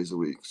 5 days a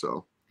week.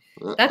 So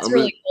that's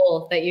really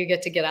cool that you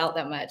get to get out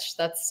that much.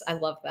 I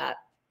love that.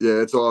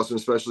 Yeah, it's awesome,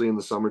 especially in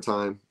the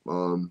summertime.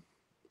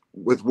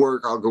 With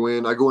work, I go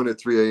in at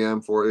 3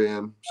 a.m., 4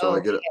 a.m. So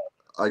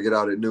I get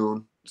out at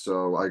noon.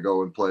 So I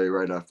go and play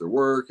right after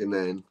work. And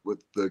then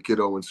with the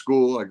kiddo in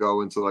school, I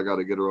go until I got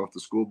to get her off the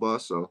school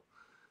bus. So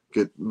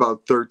get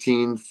about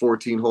 13,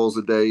 14 holes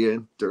a day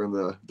in during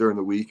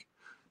the week.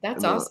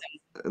 That's awesome.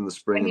 In the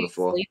spring and the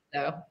fall. Sleep,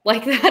 though.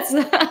 Like that's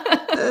not...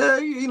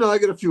 I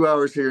get a few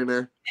hours here and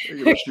there.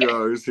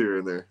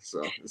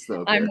 So it's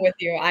not bad. I'm with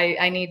you.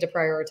 I need to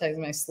prioritize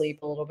my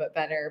sleep a little bit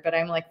better, but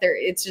I'm like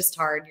it's just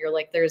hard. You're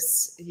like,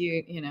 there's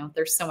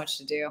so much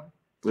to do.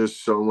 There's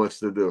so much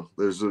to do.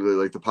 There's literally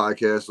like the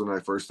podcast when I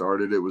first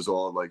started, it was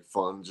all like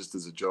fun, just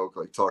as a joke,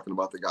 like talking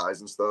about the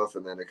guys and stuff.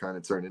 And then it kind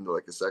of turned into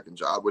like a second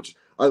job, which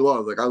I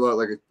love.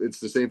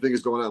 It's the same thing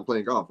as going out and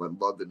playing golf. I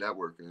love the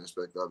networking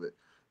aspect of it,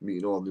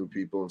 meeting all new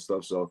people and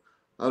stuff. So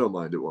I don't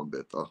mind it one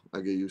bit though. I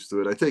get used to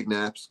it. I take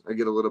naps. I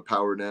get a little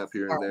power nap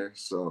here and there.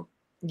 So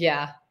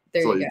yeah,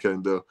 that's all you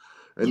can do.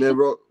 And then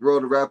Ro,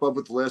 to wrap up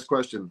with the last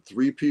question,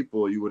 3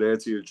 people you would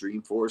add to your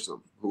dream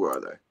foursome. Who are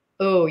they?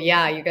 Oh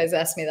yeah, you guys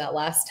asked me that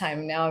last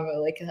time. Now I'm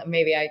like,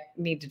 maybe I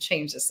need to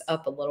change this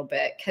up a little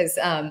bit, because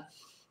I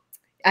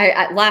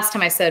last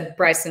time I said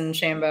Bryson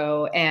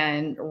Shambo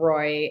and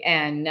Roy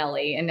and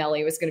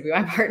Nelly was going to be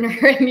my partner,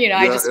 and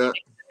I just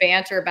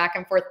banter back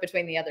and forth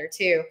between the other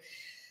two.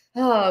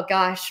 Oh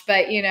gosh,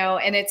 but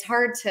and it's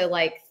hard to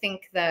like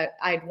think that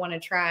I'd want to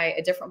try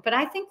a different, but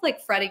I think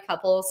like Freddie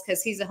Couples,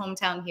 because he's a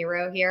hometown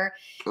hero here.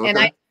 And I Okay.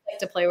 like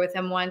to play with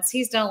him once.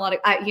 He's done a lot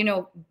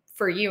of,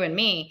 for you and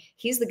me,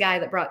 he's the guy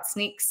that brought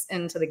sneaks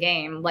into the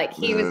game. Like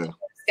he was the Yeah.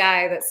 first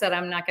guy that said,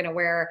 I'm not going to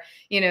wear,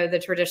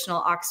 the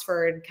traditional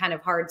Oxford kind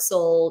of hard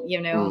sole,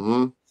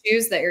 Mm-hmm.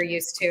 shoes that you're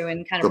used to,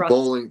 and kind of The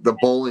brought.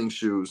 bowling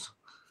shoes.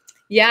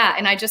 Yeah,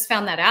 and I just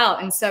found that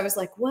out, and so I was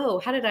like, "Whoa,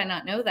 how did I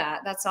not know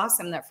that? That's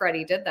awesome that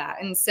Freddie did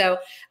that." And so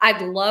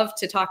I'd love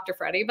to talk to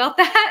Freddie about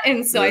that,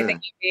 and so I Yeah. think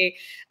it'd be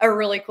a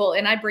really cool,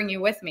 and I'd bring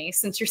you with me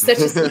since you're such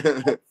a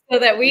sweet, so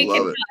that we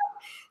can Love it.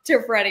 talk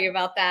to Freddie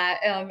about that,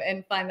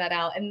 and find that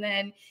out. And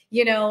then,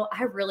 I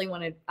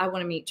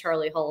want to meet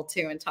Charlie Hull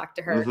too and talk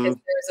to her, Mm-hmm. because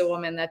there's a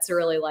woman that's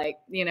really like,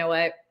 you know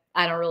what?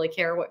 I don't really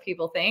care what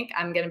people think.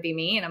 I'm going to be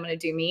me and I'm going to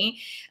do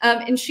me.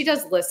 And she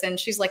does listen.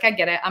 She's like, I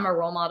get it. I'm a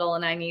role model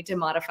and I need to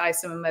modify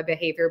some of my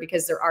behavior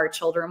because there are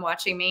children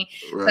watching me.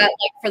 But Right.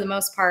 like for the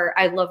most part,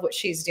 I love what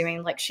she's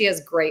doing. Like she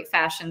has great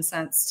fashion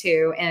sense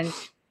too. And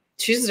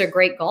she's a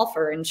great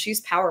golfer and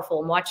she's powerful.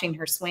 And watching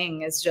her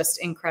swing is just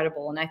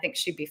incredible. And I think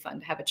she'd be fun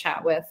to have a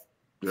chat with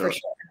for Yeah.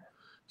 sure.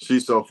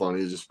 She's so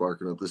funny, just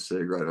sparking up the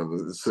cig right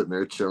on sitting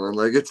there chilling.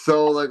 Like it's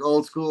so like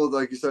old school,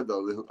 like you said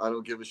though. I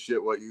don't give a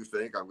shit what you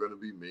think. I'm gonna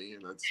be me,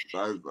 and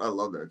I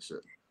love that shit.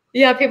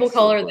 Yeah, people It's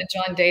call so her fun. the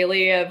John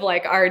Daly of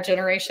like our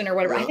generation or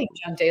whatever. I Yeah, think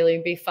John Daly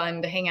would be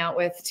fun to hang out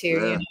with too.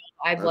 yeah,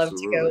 I'd love to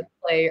go absolutely.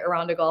 play a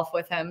round of golf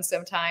with him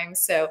sometime.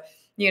 So,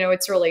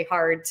 it's really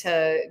hard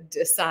to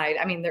decide.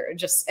 I mean, they're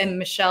just, and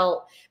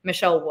Michelle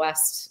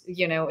West,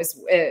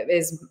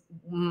 is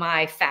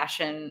my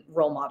fashion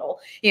role model.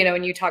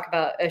 And you talk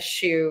about a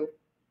shoe,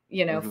 Hmm.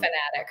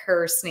 fanatic.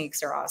 Her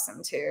sneaks are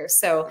awesome too.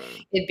 So Yeah.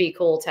 it'd be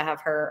cool to have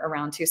her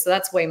around too. So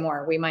that's way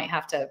more. We might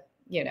have to,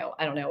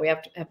 I don't know. We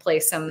have to play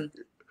some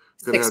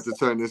Gonna six. have to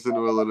turn this into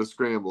a little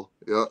scramble.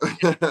 Yeah.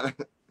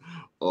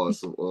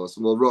 Awesome,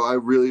 awesome. Well, Ro, I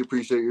really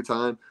appreciate your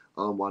time.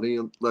 Why don't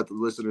you let the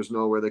listeners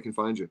know where they can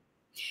find you?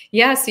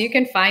 Yeah, so you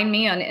can find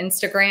me on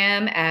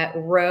Instagram at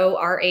Rho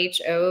Pollard,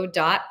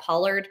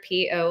 Pollard.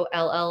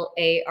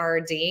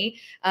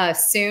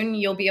 Soon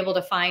you'll be able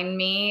to find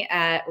me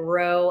at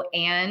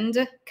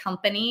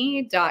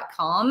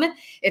rowandcompany.com.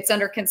 It's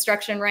under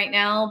construction right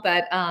now,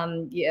 but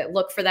yeah,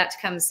 look for that to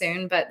come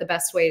soon. But the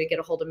best way to get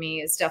a hold of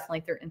me is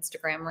definitely through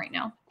Instagram right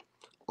now.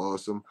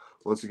 Awesome.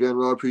 Once again,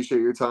 Ro, I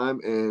appreciate your time,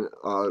 and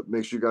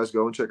make sure you guys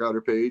go and check out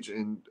her page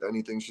and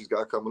anything she's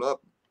got coming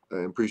up.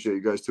 I appreciate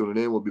you guys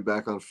tuning in. We'll be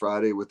back on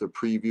Friday with a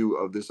preview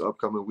of this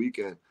upcoming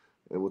weekend,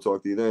 and we'll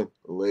talk to you then.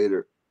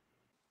 Later.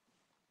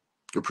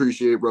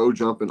 Appreciate Ro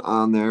jumping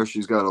on there.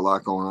 She's got a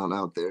lot going on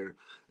out there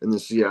in the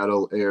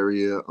Seattle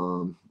area.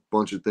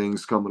 Bunch of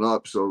things coming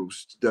up, so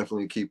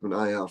definitely keep an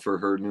eye out for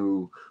her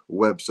new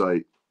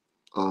website.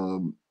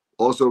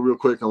 Also, real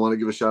quick, I want to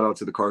give a shout out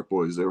to the Cart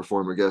Boys. They were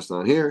former guests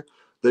on here.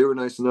 They were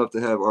nice enough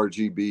to have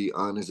RGB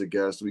on as a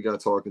guest. We got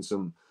talking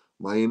some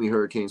Miami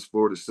Hurricanes,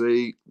 Florida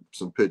State,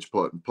 some pitch,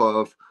 putt, and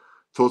puff.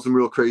 Told some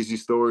real crazy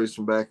stories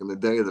from back in the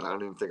day that I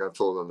don't even think I've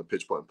told on the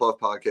Pitch, Putt, and Puff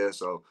podcast.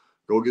 So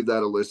go give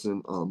that a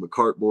listen. The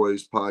Cart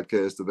Boys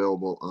podcast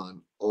available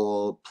on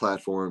all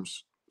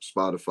platforms,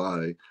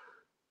 Spotify,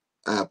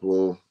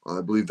 Apple.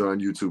 I believe they're on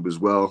YouTube as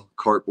well.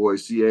 Cart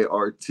Boys,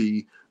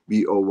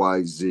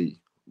 CartBoyz.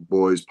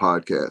 Boys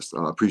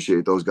podcast.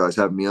 Appreciate those guys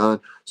having me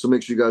on. So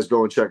make sure you guys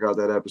go and check out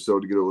that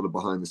episode to get a little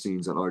behind the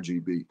scenes on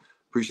RGB.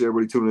 Appreciate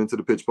everybody tuning into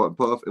the Pitch, Putt, and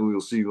Puff, and we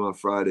will see you on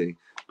Friday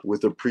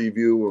with a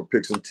preview or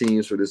pick some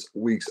teams for this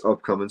week's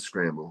upcoming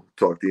scramble.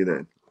 Talk to you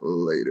then.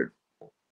 Later.